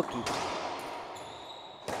 He's a bookie.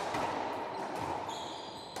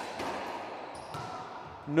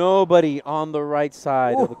 Nobody on the right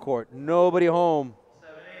side of the court. Nobody home.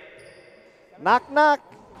 Knock, knock.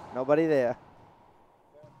 Nobody there.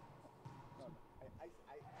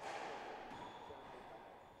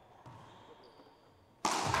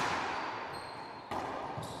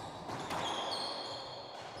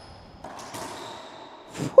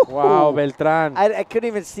 Wow, Beltran. I couldn't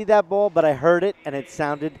even see that ball, but I heard it, and it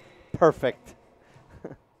sounded perfect.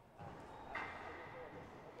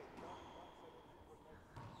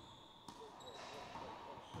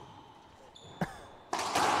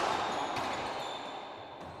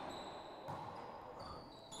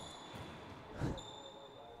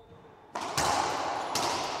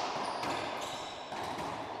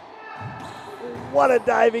 What a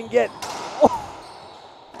diving get.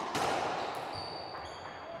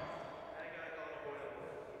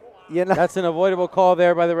 That's an avoidable call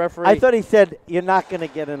there by the referee. I thought he said, you're not going to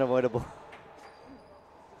get an avoidable.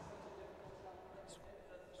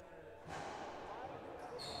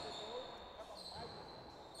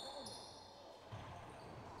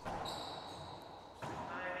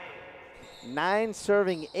 Nine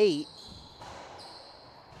serving 8.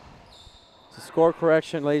 It's a score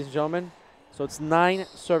correction, ladies and gentlemen. So it's 9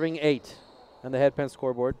 serving 8 on the headpan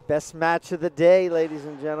scoreboard. Best match of the day, ladies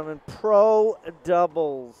and gentlemen. Pro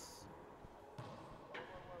doubles.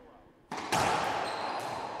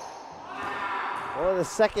 Oh, the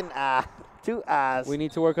second two ahs. We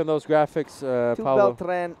need to work on those graphics, to Paulo.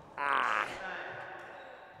 Beltran.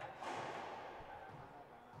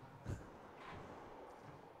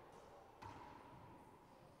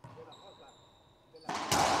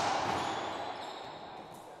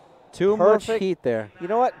 Too much heat there. You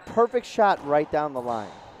know what? Perfect shot right down the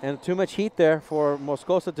line. And too much heat there for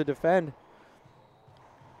Moscoso to defend.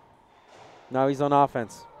 Now he's on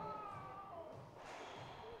offense.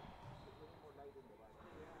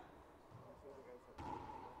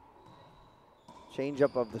 Change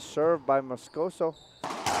up of the serve by Moscoso.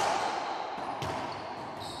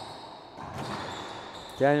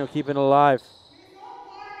 Daniel keeping it alive.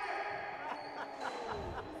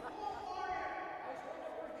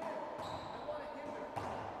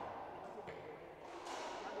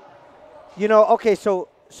 You know, okay, so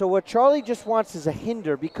what Charlie just wants is a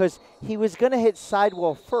hinder because he was going to hit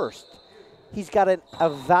sidewall first. He's got a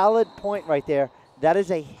valid point right there. That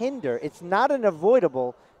is a hinder. It's not an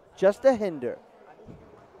avoidable, just a hinder.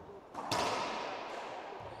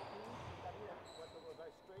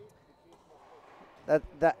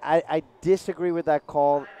 I disagree with that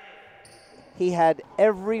call. He had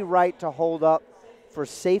every right to hold up for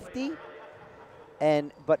safety,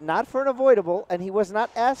 but not for an avoidable, and he was not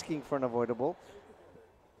asking for an avoidable.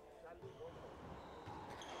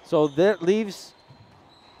 So that leaves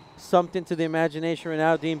something to the imagination right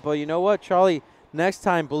now, Dean. But you know what, Charlie? Next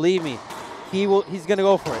time, believe me, he's going to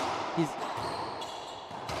go for it.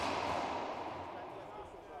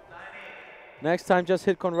 Next time, just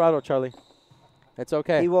hit Conrado, Charlie. It's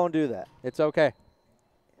okay. He won't do that. It's okay.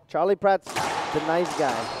 Charlie Pratt's the nice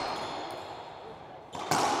guy.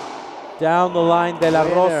 Down the line, De La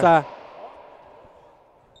Rosa.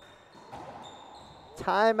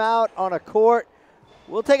 Timeout on a court.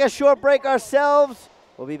 We'll take a short break ourselves.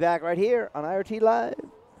 We'll be back right here on IRT Live.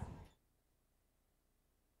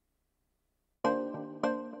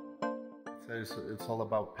 It's all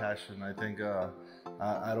about passion. I think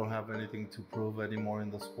I don't have anything to prove anymore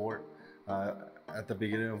in the sport. At the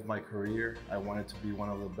beginning of my career, I wanted to be one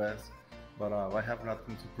of the best, but I have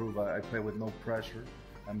nothing to prove. I play with no pressure.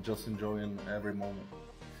 I'm just enjoying every moment.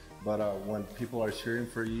 But when people are cheering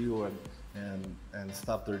for you and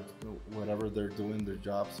stop whatever they're doing, their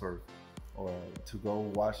jobs, or to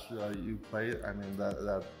go watch you play, I mean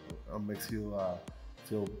that makes you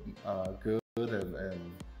feel good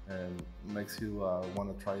and makes you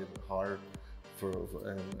want to try hard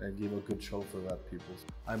and give a good show for that people.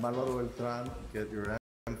 I'm Álvaro Beltran. Get your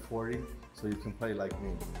M40 so you can play like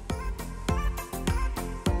me.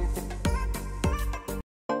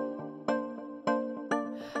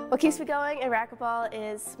 What keeps me going in racquetball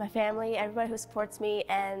is my family, everybody who supports me,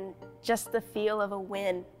 and just the feel of a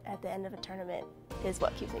win at the end of a tournament is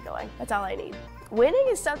what keeps me going. That's all I need. Winning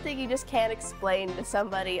is something you just can't explain to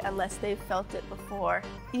somebody unless they've felt it before.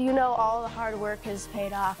 You know all the hard work has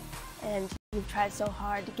paid off, and you've tried so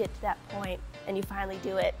hard to get to that point, and you finally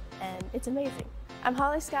do it, and it's amazing. I'm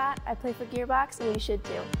Holly Scott, I play for Gearbox, and you should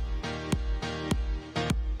too.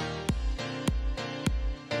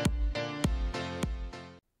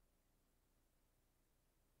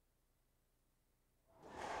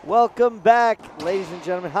 Welcome back, ladies and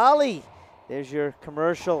gentlemen. Holly, there's your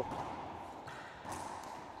commercial.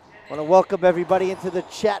 Want to welcome everybody into the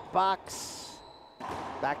chat box.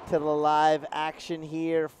 Back to the live action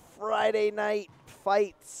here. Friday night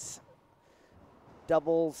fights.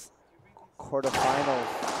 Doubles quarterfinals.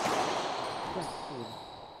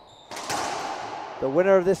 The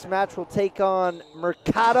winner of this match will take on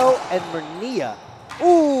Mercado and Murnia.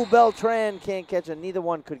 Ooh, Beltran can't catch it. Neither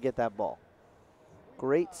one could get that ball.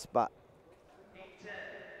 Great spot.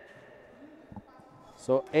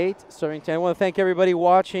 So 8 serving 10. I want to thank everybody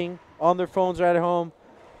watching on their phones or at home.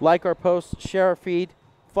 Like our posts, share our feed,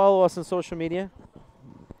 follow us on social media,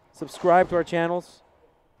 subscribe to our channels.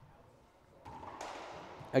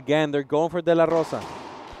 Again, they're going for De La Rosa.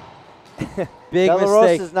 Big De La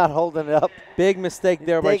mistake. Rosa's not holding it up. Big mistake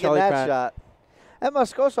there by Charlie that Pratt. shot. And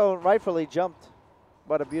Moscoso rightfully jumped.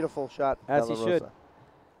 What a beautiful shot. As De he La should. Rosa.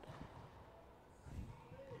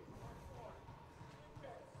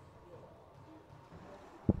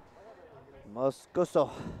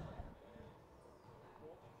 Moscoso.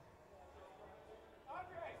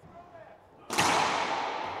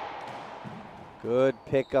 Good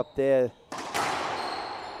pick up there.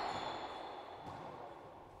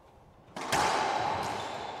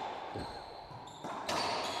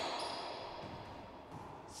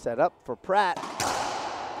 Set up for Pratt.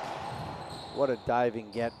 What a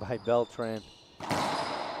diving get by Beltran.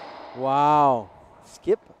 Wow.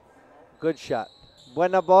 Skip. Good shot.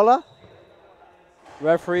 Buena bola.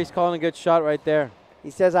 Referee's calling a good shot right there. He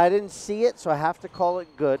says, I didn't see it, so I have to call it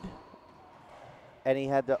good. And he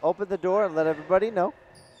had to open the door and let everybody know.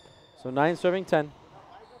 So 9 serving 10.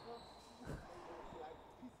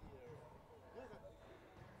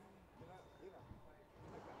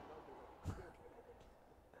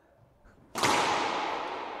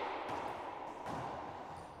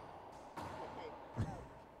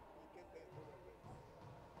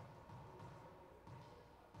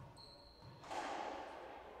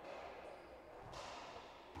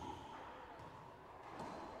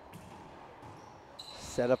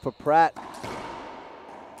 Set up for Pratt.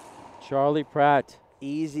 Charlie Pratt.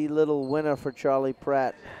 Easy little winner for Charlie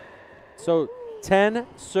Pratt. So 10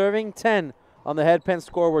 serving 10 on the head pen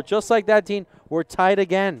scoreboard. Just like that, Dean, we're tied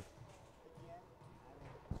again.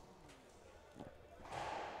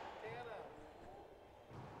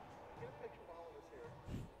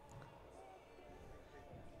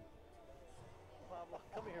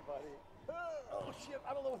 Come here, buddy. Oh, shit.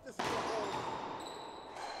 I don't know what this is.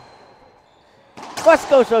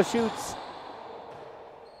 Moscoso shoots.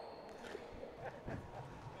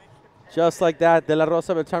 Just like that, De La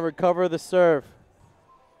Rosa by the time recover the serve.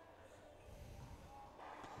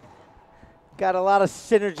 Got a lot of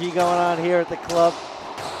synergy going on here at the club.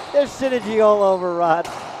 There's synergy all over, Rod.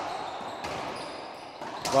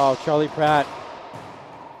 Wow, Charlie Pratt.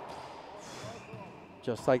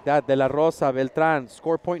 Just like that, De La Rosa, Beltran,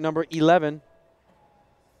 score point number 11.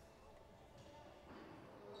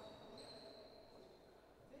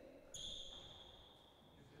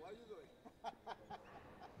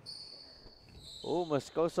 Oh,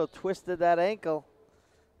 Moscoso twisted that ankle.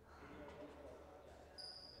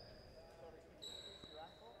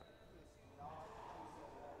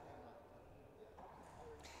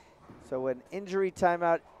 So an injury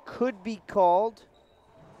timeout could be called.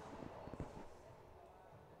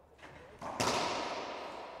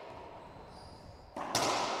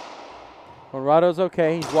 Conrado's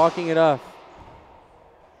okay, he's walking it off.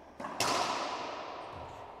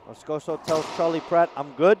 Moscoso tells Charlie Pratt,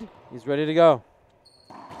 I'm good. He's ready to go.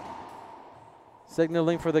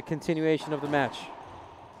 Signaling for the continuation of the match.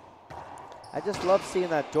 I just love seeing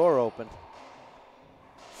that door open.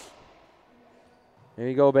 There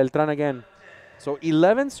you go, Beltran again. So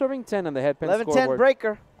 11 serving 10 on the head pen 11-10 scoreboard.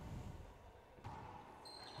 breaker.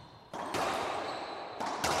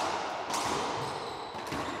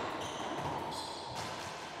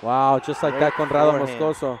 Wow, just like that, Great Conrado forehand.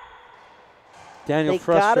 Moscoso. Daniel They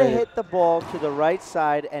frustrated. gotta hit the ball to the right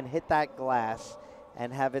side and hit that glass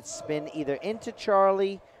and have it spin either into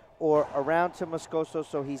Charlie or around to Moscoso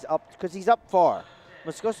so he's up, because he's up far.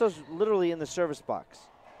 Moscoso's literally in the service box.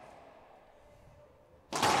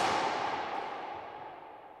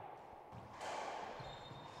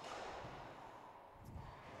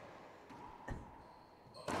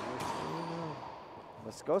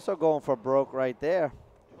 Moscoso going for broke right there.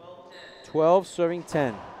 12 serving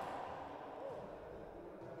 10.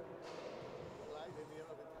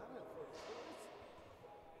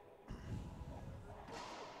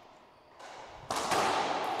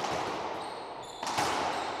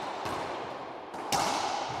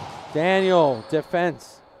 Daniel,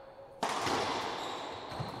 defense.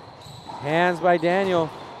 Hands by Daniel.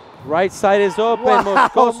 Right side is open. Wow,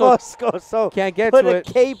 Moscoso can't get put to a it.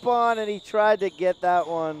 cape on, and he tried to get that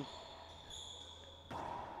one.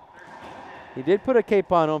 He did put a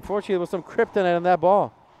cape on. Unfortunately, there was some kryptonite on that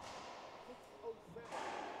ball.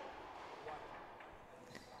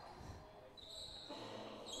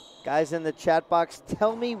 Guys in the chat box,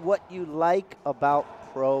 tell me what you like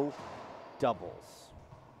about pro doubles.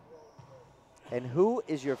 And who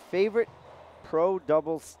is your favorite pro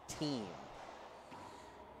doubles team?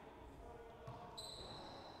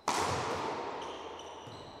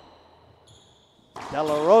 De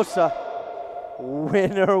La Rosa,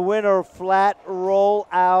 winner, winner, flat roll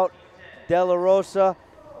out. De La Rosa,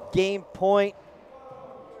 game point.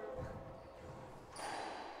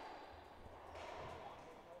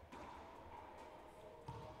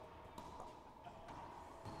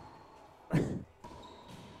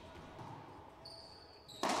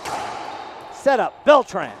 Set up,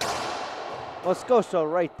 Beltran. Moscoso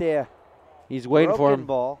right there. He's waiting for him.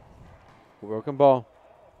 Ball. Broken ball.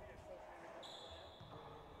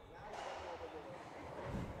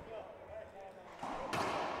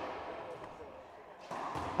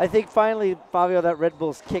 I think finally, Fabio, that Red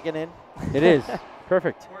Bull's kicking in. It is.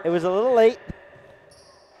 Perfect. It was a little late.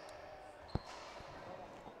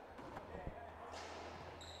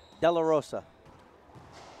 De La Rosa.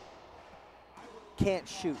 Can't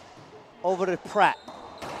shoot. Over to Pratt.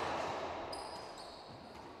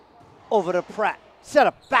 Over to Pratt. Set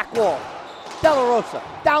up, back wall. De La Rosa,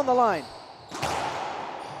 down the line.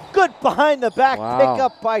 Good behind the back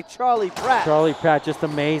pickup by Charlie Pratt. Charlie Pratt, just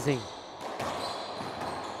amazing.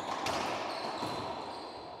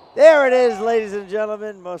 There it is, ladies and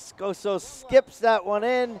gentlemen. Moscoso skips that one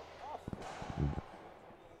in.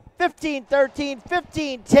 15-13,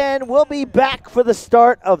 15-10. We'll be back for the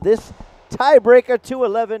start of this tiebreaker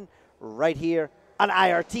 2-11 right here on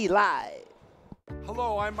IRT Live.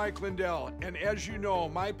 Hello, I'm Mike Lindell, and as you know,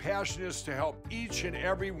 my passion is to help each and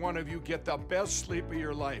every one of you get the best sleep of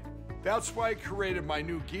your life. That's why I created my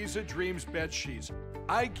new Giza Dreams bed sheets.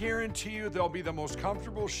 I guarantee you they'll be the most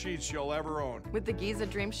comfortable sheets you'll ever own. With the Giza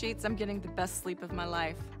Dream Sheets, I'm getting the best sleep of my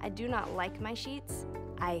life. I do not like my sheets.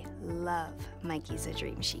 I love my Giza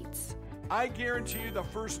Dream Sheets. I guarantee you the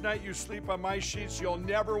first night you sleep on my sheets, you'll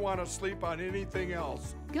never want to sleep on anything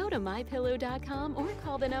else. Go to mypillow.com or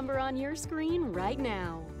call the number on your screen right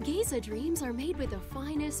now. Giza Dreams are made with the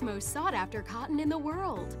finest, most sought-after cotton in the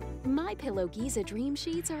world. MyPillow Giza Dream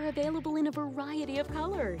Sheets are available in a variety of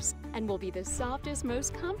colors and will be the softest,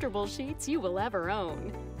 most comfortable sheets you will ever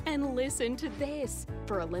own. And listen to this.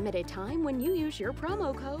 For a limited time, when you use your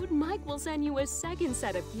promo code, Mike will send you a second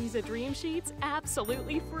set of Giza Dream Sheets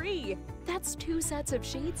absolutely free. That's 2 sets of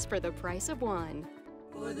sheets for the price of 1.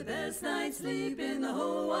 For the best night's sleep in the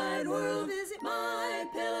whole wide world, visit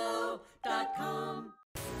mypillow.com.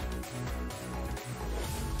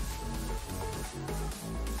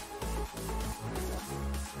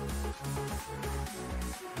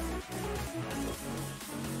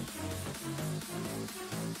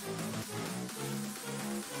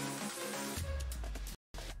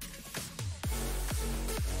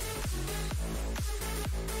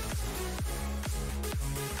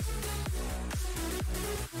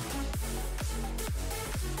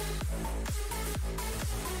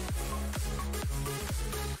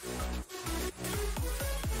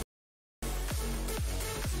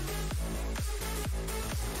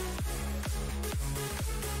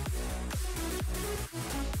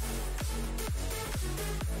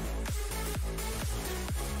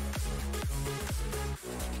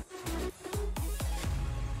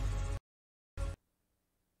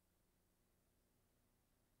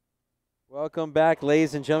 Welcome back,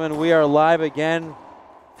 ladies and gentlemen. We are live again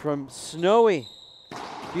from snowy,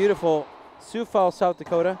 beautiful Sioux Falls, South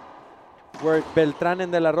Dakota, where Beltran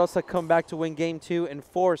and De La Rosa come back to win game 2 and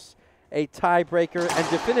force a tiebreaker and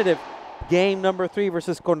definitive game number 3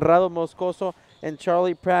 versus Conrado Moscoso and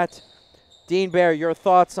Charlie Pratt. Dean Bear, your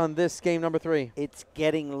thoughts on this game number 3? It's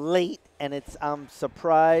getting late, and I'm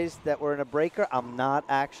surprised that we're in a breaker. I'm not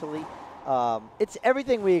actually. It's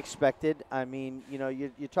everything we expected. I mean, you know,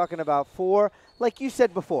 you're talking about 4, like you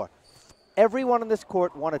said before. Everyone on this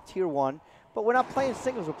court won a tier 1, but we're not playing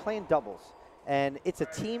singles, we're playing doubles. And it's a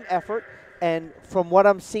team effort. And from what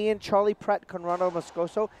I'm seeing, Charlie Pratt, Conrado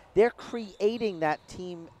Moscoso, they're creating that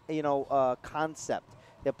team, concept.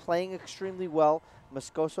 They're playing extremely well.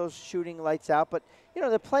 Moscoso's shooting lights out, but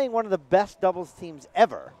they're playing one of the best doubles teams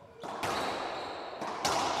ever.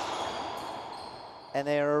 And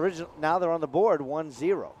now they're on the board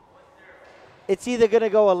 1-0. It's either going to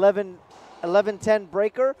go 11-10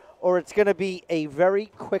 breaker, or it's going to be a very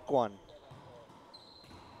quick one.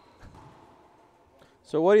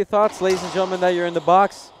 So what are your thoughts, ladies and gentlemen, that you're in the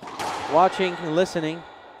box, watching and listening?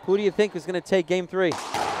 Who do you think is going to take game 3?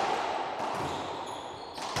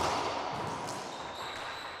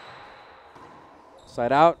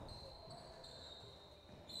 Side out.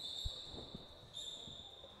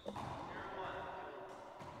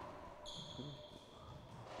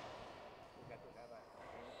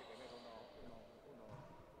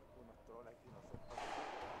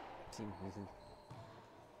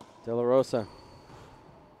 De La Rosa.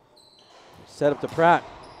 Set up to Pratt.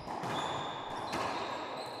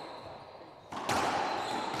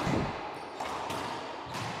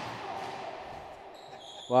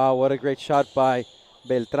 Wow, what a great shot by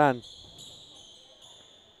Beltran.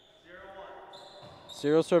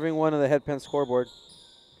 0 serving 1 on the headpen scoreboard.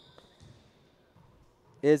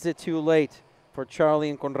 Is it too late for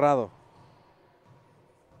Charlie and Conrado?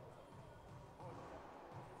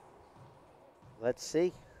 Let's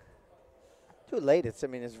see. Too late. It's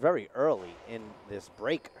very early in this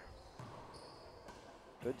break.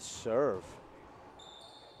 Good serve.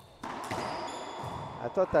 I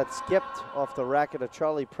thought that skipped off the racket of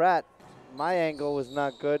Charlie Pratt. My angle was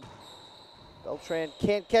not good. Beltran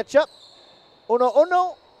can't catch up. Oh no, oh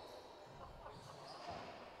no.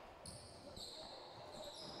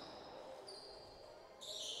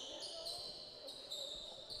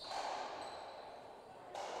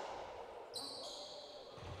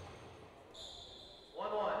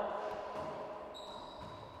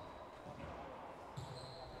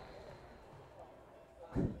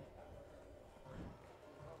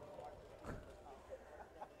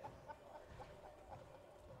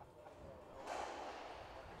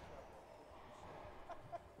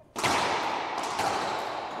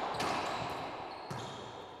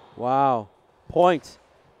 Wow. Point.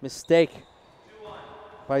 Mistake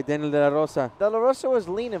by Daniel De La Rosa. De La Rosa was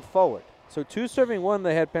leaning forward. So 2 serving 1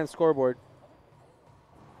 the headpan scoreboard.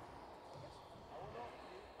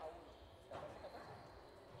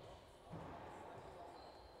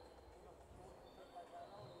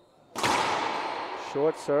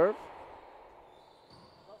 Short serve.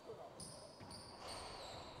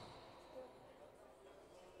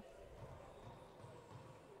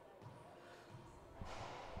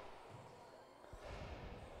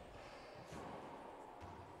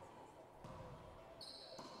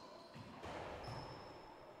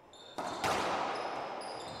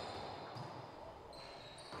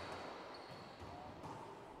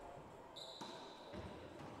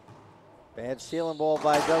 Bad sealing ball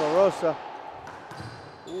by De La Rosa.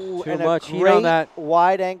 Ooh, Too and much a heat great on that.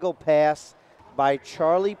 wide angle pass by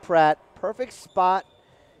Charlie Pratt. Perfect spot.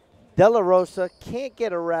 De La Rosa can't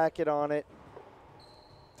get a racket on it.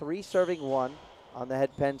 3 serving 1 on the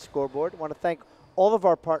headpen scoreboard. Want to thank all of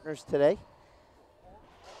our partners today.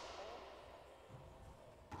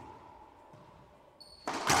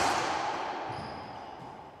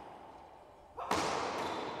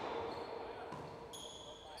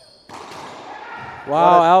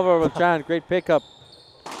 Wow, Alvaro Beltran, great pickup.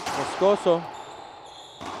 Moscoso.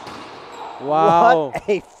 Wow. What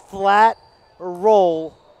a flat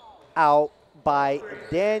roll out by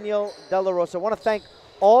Daniel De La Rosa. I want to thank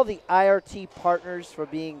all the IRT partners for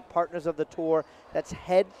being partners of the tour. That's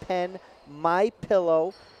Headpen, My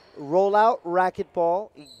Pillow, Rollout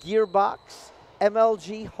Racquetball, Gearbox,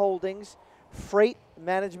 MLG Holdings, Freight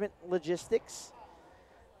Management Logistics,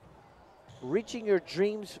 Reaching Your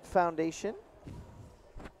Dreams Foundation,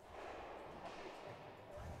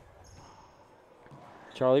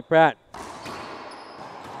 Charlie Pratt.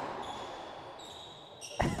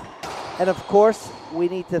 and of course, we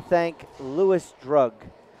need to thank Lewis Drug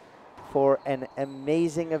for an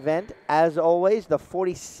amazing event. As always, the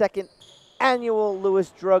 42nd annual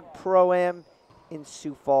Lewis Drug Pro-Am in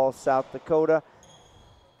Sioux Falls, South Dakota.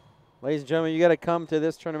 Ladies and gentlemen, you got to come to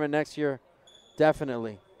this tournament next year.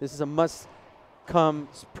 Definitely. This is a must-come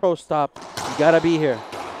pro stop. You got to be here.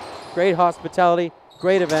 Great hospitality,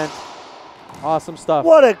 great event. Awesome stuff.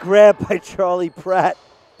 What a grab by Charlie Pratt.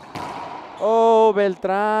 Oh,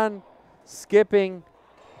 Beltran skipping.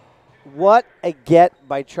 What a get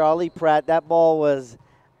by Charlie Pratt. That ball was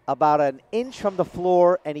about an inch from the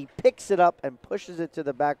floor, and he picks it up and pushes it to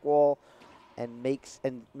the back wall and makes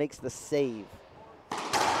the save.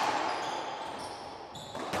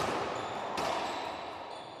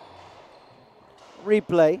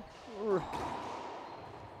 Replay.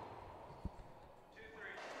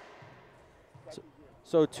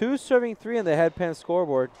 So 2 serving 3 on the headpan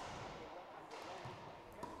scoreboard.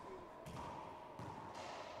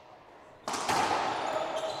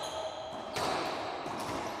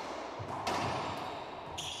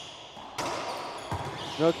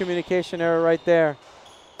 No communication error right there.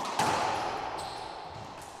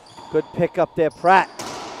 Good pick up there, Pratt.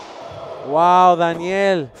 Wow,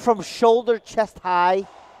 Daniel. From shoulder, chest high,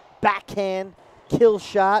 backhand, kill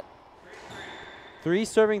shot. 3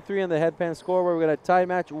 serving 3 on the headpan scoreboard. We're going to tie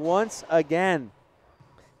match once again.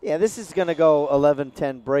 Yeah, this is going to go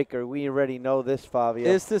 11-10 breaker. We already know this, Fabio.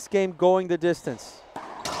 Is this game going the distance?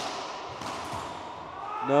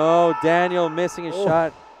 No, Daniel missing his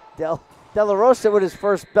shot. De La Rosa with his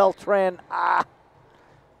first Beltran. Ah.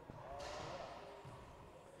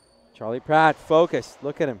 Charlie Pratt focused.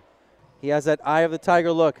 Look at him. He has that eye of the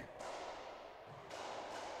tiger look.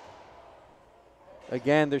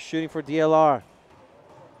 Again, they're shooting for DLR.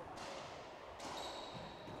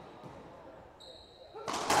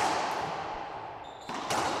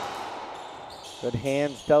 Good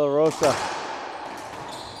hands, De La Rosa.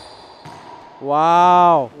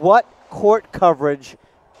 Wow. What court coverage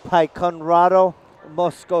by Conrado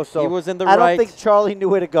Moscoso. He was in the I right. don't think Charlie knew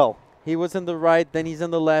where to go. He was in the right, then he's in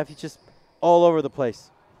the left. He's just all over the place.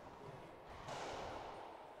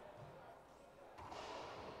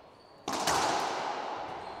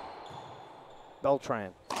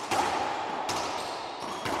 Beltran.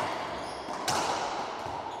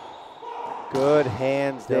 Good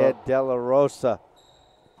hands there, De La Rosa.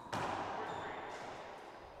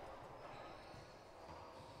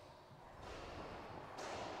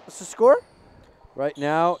 What's the score? Right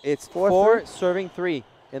now, it's 4-3. 4 serving 3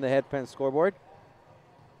 in the headpan scoreboard.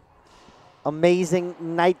 Amazing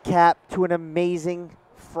nightcap to an amazing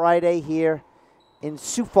Friday here in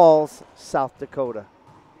Sioux Falls, South Dakota.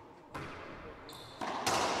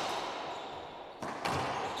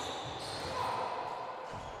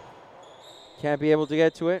 Can't be able to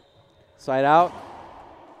get to it. Side out.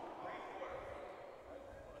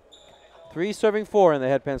 3 serving 4 in the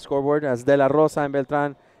headpan scoreboard as De La Rosa and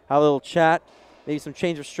Beltran have a little chat. Maybe some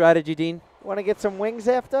change of strategy, Dean. Want to get some wings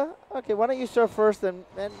after? Okay, why don't you serve first and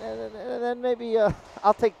then maybe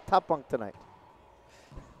I'll take top bunk tonight.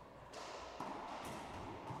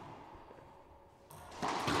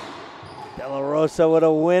 De La Rosa with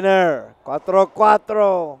a winner.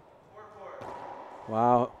 4-4.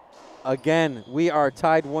 Wow. Again, we are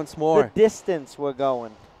tied once more. The distance we're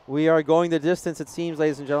going. We are going the distance, it seems,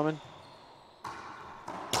 ladies and gentlemen.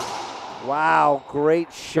 Wow,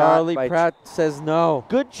 great shot. Charlie Pratt says no.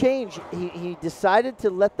 Good change. He decided to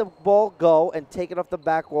let the ball go and take it off the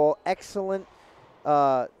back wall. Excellent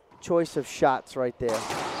choice of shots right there.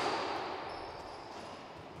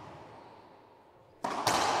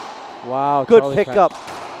 Wow. Good Charlie pickup. Pratt.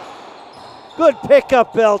 Good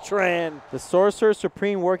pickup, Beltran. The Sorcerer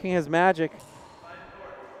Supreme working his magic.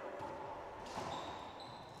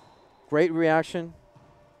 Great reaction.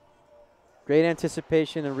 Great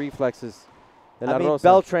anticipation and reflexes. I mean,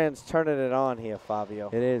 Beltran's turning it on here, Fabio.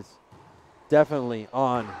 It is. Definitely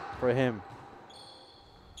on for him.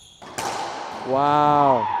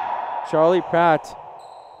 Wow. Charlie Pratt.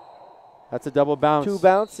 That's a double bounce. Two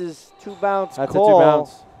bounce That's call a 2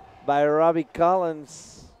 bounce. by Robbie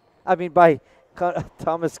Collins. I mean, by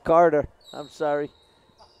Thomas Carter. I'm sorry.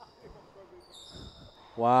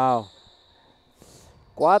 Wow.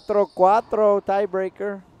 4-4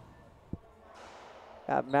 tiebreaker.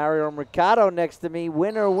 Got Mario Mercado next to me.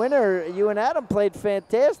 Winner, winner. You and Adam played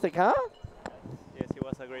fantastic, huh? Yes, it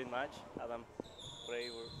was a great match. Adam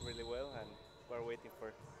played really well, and we're waiting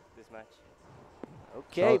for this match.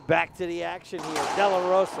 Okay, back to the action here. De La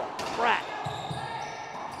Rosa, Pratt.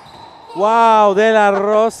 Wow, De La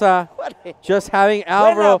Rosa just having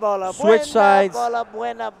Alvaro switch sides.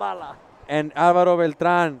 Buena bola. And Alvaro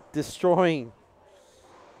Beltran destroying.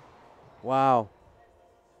 Wow.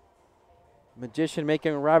 Magician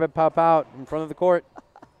making a rabbit pop out in front of the court.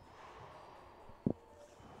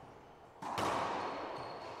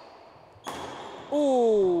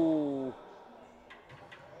 Ooh.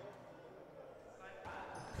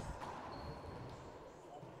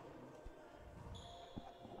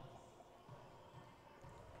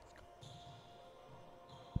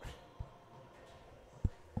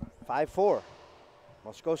 Five, 4.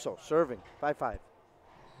 Moscoso serving. 5-5.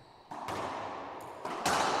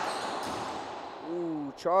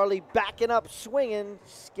 Ooh, Charlie backing up, swinging,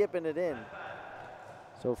 skipping it in.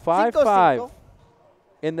 So 5-5 5-5.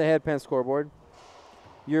 in the headpan scoreboard.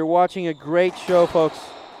 You're watching a great show, folks.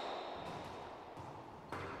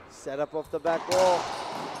 Set up off the back wall.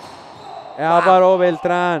 Álvaro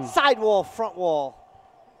Beltrán. Side wall, front wall.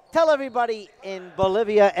 Tell everybody in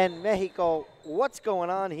Bolivia and Mexico what's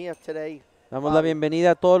going on here today. Damos la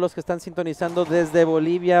bienvenida a todos los que están sintonizando desde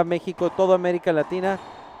Bolivia, México, toda América Latina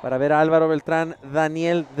para ver a Álvaro Beltrán,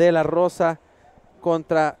 Daniel de la Rosa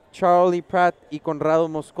contra Charlie Pratt y Conrado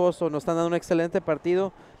Moscoso. Nos están dando un excelente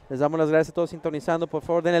partido. Les damos las gracias a todos sintonizando. Por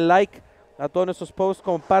favor, denle like a todos nuestros posts,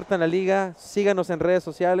 compartan la liga, síganos en redes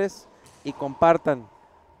sociales y compartan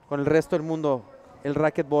con el resto del mundo el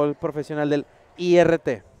racquetball profesional del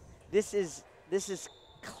IRT. This is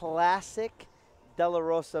classic De La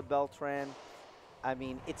Rosa Beltran. I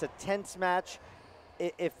mean, it's a tense match.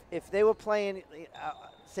 If they were playing,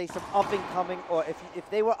 say, some up and coming, or if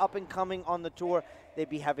they were up and coming on the tour, they'd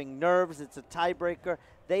be having nerves. It's a tiebreaker.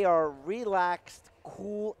 They are relaxed,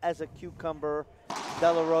 cool as a cucumber.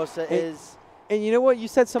 De La Rosa is. And you know what? You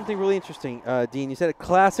said something really interesting, Dean. You said a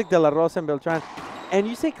classic De La Rosa and Beltran. And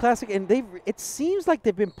you say classic, and it seems like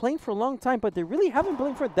they've been playing for a long time, but they really haven't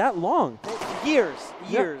played for that long.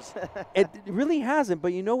 Years. It really hasn't,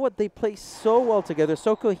 but you know what? They play so well together,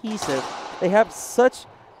 so cohesive. They have such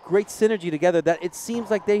great synergy together that it seems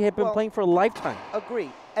like they have been playing for a lifetime. Agree.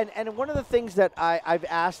 And one of the things that I've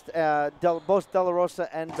asked both De La Rosa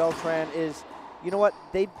and Beltran is, you know what?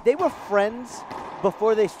 They were friends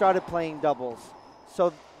before they started playing doubles.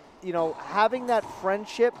 So, you know, having that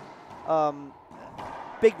friendship,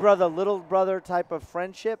 big brother, little brother type of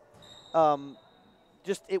friendship,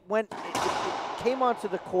 just it came onto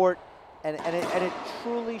the court, and it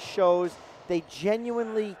truly shows they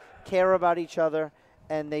genuinely care about each other,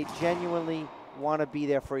 and they genuinely want to be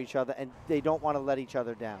there for each other, and they don't want to let each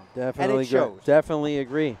other down. Definitely, and it shows. Definitely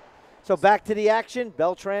agree. So back to the action.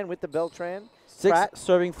 Beltran with the Beltran. 6 Pratt.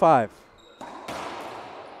 serving 5.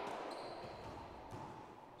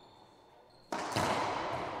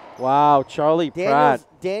 Wow, Charlie Pratt.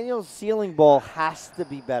 Daniel's ceiling ball has to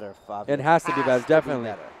be better, Fabio. It has to be better,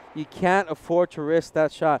 definitely. You can't afford to risk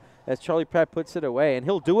that shot as Charlie Pratt puts it away, and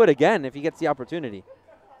he'll do it again if he gets the opportunity.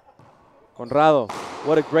 Conrado,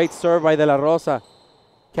 what a great serve by De La Rosa.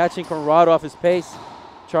 Catching Conrado off his pace.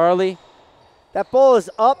 Charlie. That ball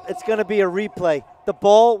is up. It's going to be a replay. The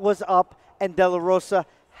ball was up, and De La Rosa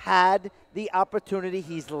had the opportunity.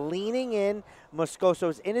 He's leaning in.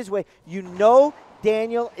 Moscoso's in his way. You know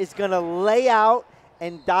Daniel is going to lay out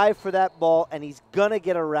and dive for that ball, and he's going to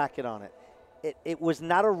get a racket on it. It was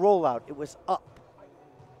not a rollout. It was up.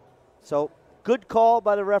 So good call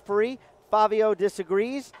by the referee. Fabio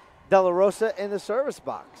disagrees. De La Rosa in the service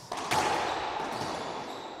box.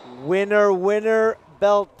 Winner, winner,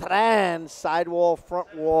 Beltran. Sidewall,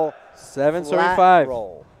 front wall. 7 serving flat 5.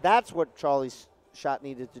 Roll. That's what Charlie's shot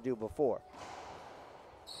needed to do before.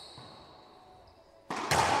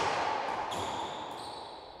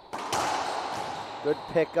 Good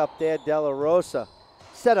pick up there, De La Rosa.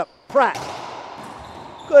 Set up Pratt.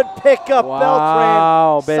 Good pick up,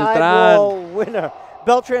 Wow, Beltran. Sidewall winner.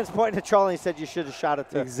 Beltran's pointing to Charlie and said you should have shot it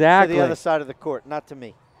to the other side of the court, not to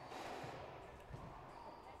me.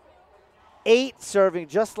 8 serving,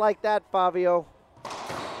 just like that, Fabio.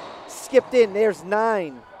 Skipped in, there's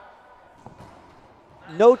 9.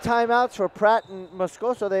 No timeouts for Pratt and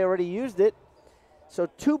Moscoso, they already used it. So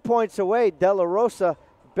 2 points away, De La Rosa,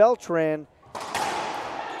 Beltran.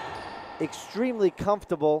 Extremely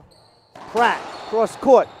comfortable. Pratt, cross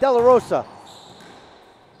court, De La Rosa.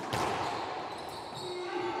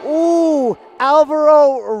 Ooh,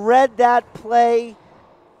 Alvaro read that play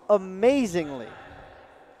amazingly.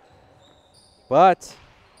 But,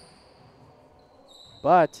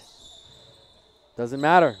 doesn't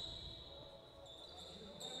matter.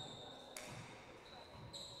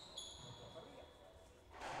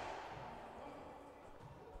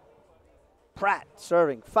 Pratt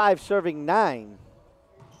serving, 5 serving 9.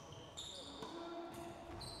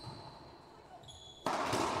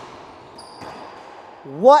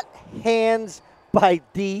 What hands by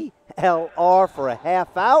DLR for a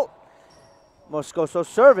half out? Moscoso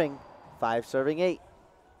serving, 5 serving 8.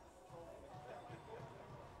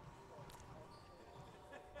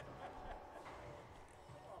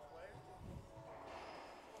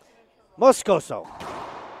 Moscoso.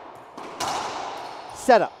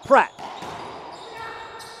 Set up, Pratt.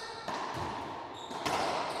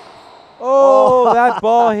 Oh, that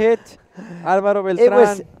ball hit Álvaro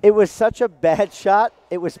Beltrán. It was such a bad shot,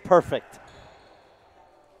 it was perfect.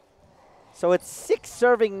 So it's 6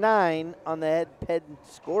 serving 9 on the head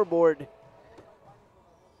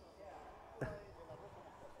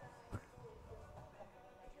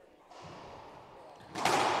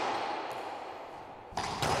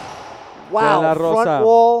Wow, La Rosa. front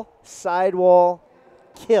wall, side wall,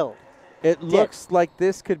 kill. It looks like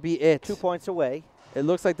this could be it. 2 points away. It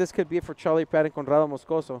looks like this could be it for Charlie Pratt and Conrado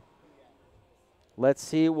Moscoso. Let's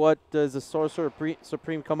see what does the Sorcerer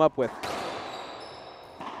Supreme come up with.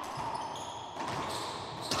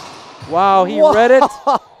 Wow, he read it.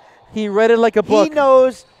 He read it like a book. He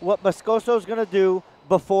knows what Moscoso's going to do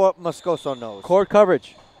before Moscoso knows. Court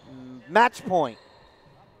coverage. Match point.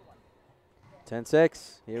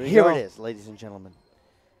 10-6. Here we Here go. it is, ladies and gentlemen.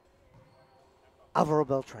 Alvaro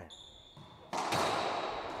Beltran.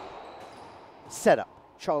 Setup.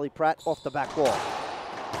 Charlie Pratt off the back wall.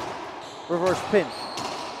 Reverse pin.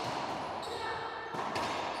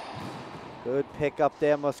 Good pick up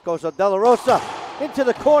there, Moscoso. De La Rosa into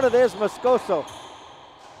the corner. There's Moscoso.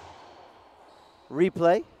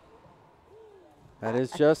 Replay. That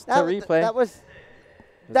is just a replay.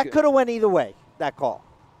 That could have went either way, that call.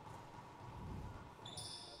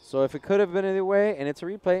 So if it could have been either way and it's a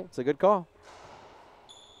replay, it's a good call.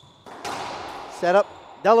 Setup.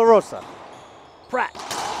 De La Rosa. Pratt.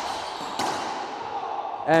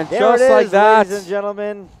 And there just it is, like that, ladies and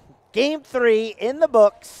gentlemen, Game 3 in the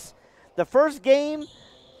books. The first game,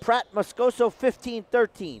 Pratt Moscoso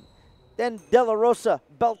 15-13. Then De La Rosa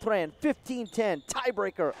Beltran 15-10.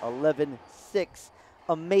 Tiebreaker 11-6.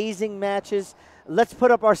 Amazing matches. Let's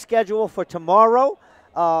put up our schedule for tomorrow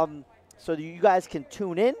so that you guys can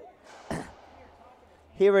tune in.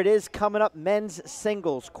 Here it is coming up, men's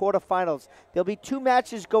singles, quarterfinals. There'll be 2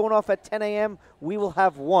 matches going off at 10 a.m. We will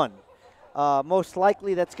have 1. Most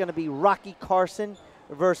likely that's going to be Rocky Carson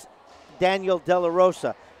versus Daniel De La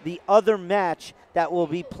Rosa. The other match that will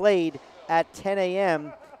be played at 10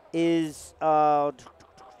 a.m. is,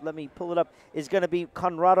 let me pull it up, is going to be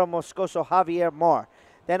Conrado Moscoso, Javier Mar.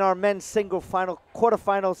 Then our men's single final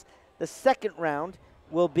quarterfinals, the second round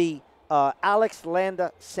will be Alex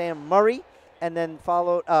Landa, Sam Murray. And then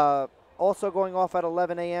followed, also going off at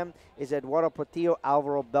 11 a.m. is Eduardo Portillo,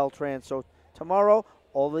 Alvaro Beltran. So tomorrow,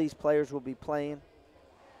 all these players will be playing.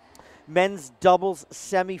 Men's doubles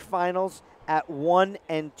semifinals at 1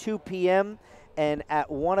 and 2 p.m. And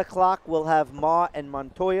at 1 o'clock, we'll have Ma and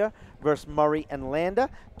Montoya versus Murray and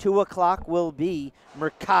Landa. 2 o'clock will be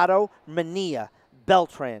Mercado, Mania,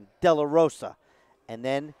 Beltran, De La Rosa. And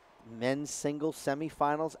then men's singles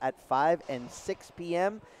semifinals at 5 and 6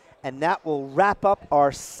 p.m. And that will wrap up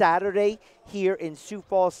our Saturday here in Sioux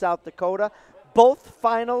Falls, South Dakota. Both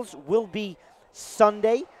finals will be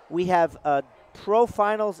Sunday. We have pro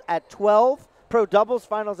finals at 12, pro doubles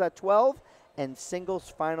finals at 12, and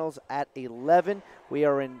singles finals at 11. We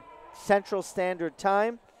are in Central Standard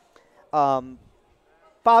Time.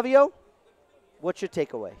 Fabio, what's your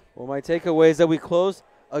takeaway? Well, my takeaway is that we close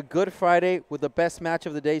a good Friday with the best match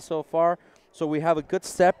of the day so far. So we have a good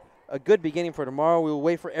step, a good beginning for tomorrow. We will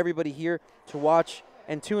wait for everybody here to watch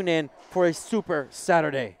and tune in for a super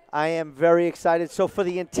Saturday. I am very excited. So for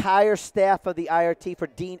the entire staff of the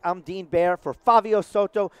IRT, I'm Dean Baer, for Fabio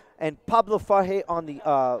Soto and Pablo Farge on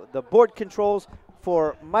the board controls,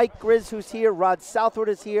 for Mike Grizz, who's here, Rod Southwood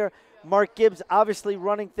is here, Mark Gibbs obviously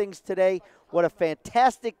running things today. What a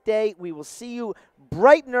fantastic day. We will see you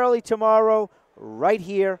bright and early tomorrow right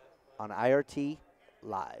here on IRT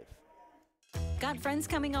Live. Got friends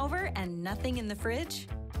coming over and nothing in the fridge?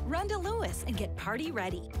 Run to Lewis and get party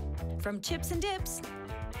ready. From chips and dips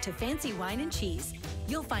to fancy wine and cheese,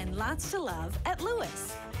 you'll find lots to love at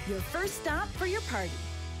Lewis, your first stop for your party.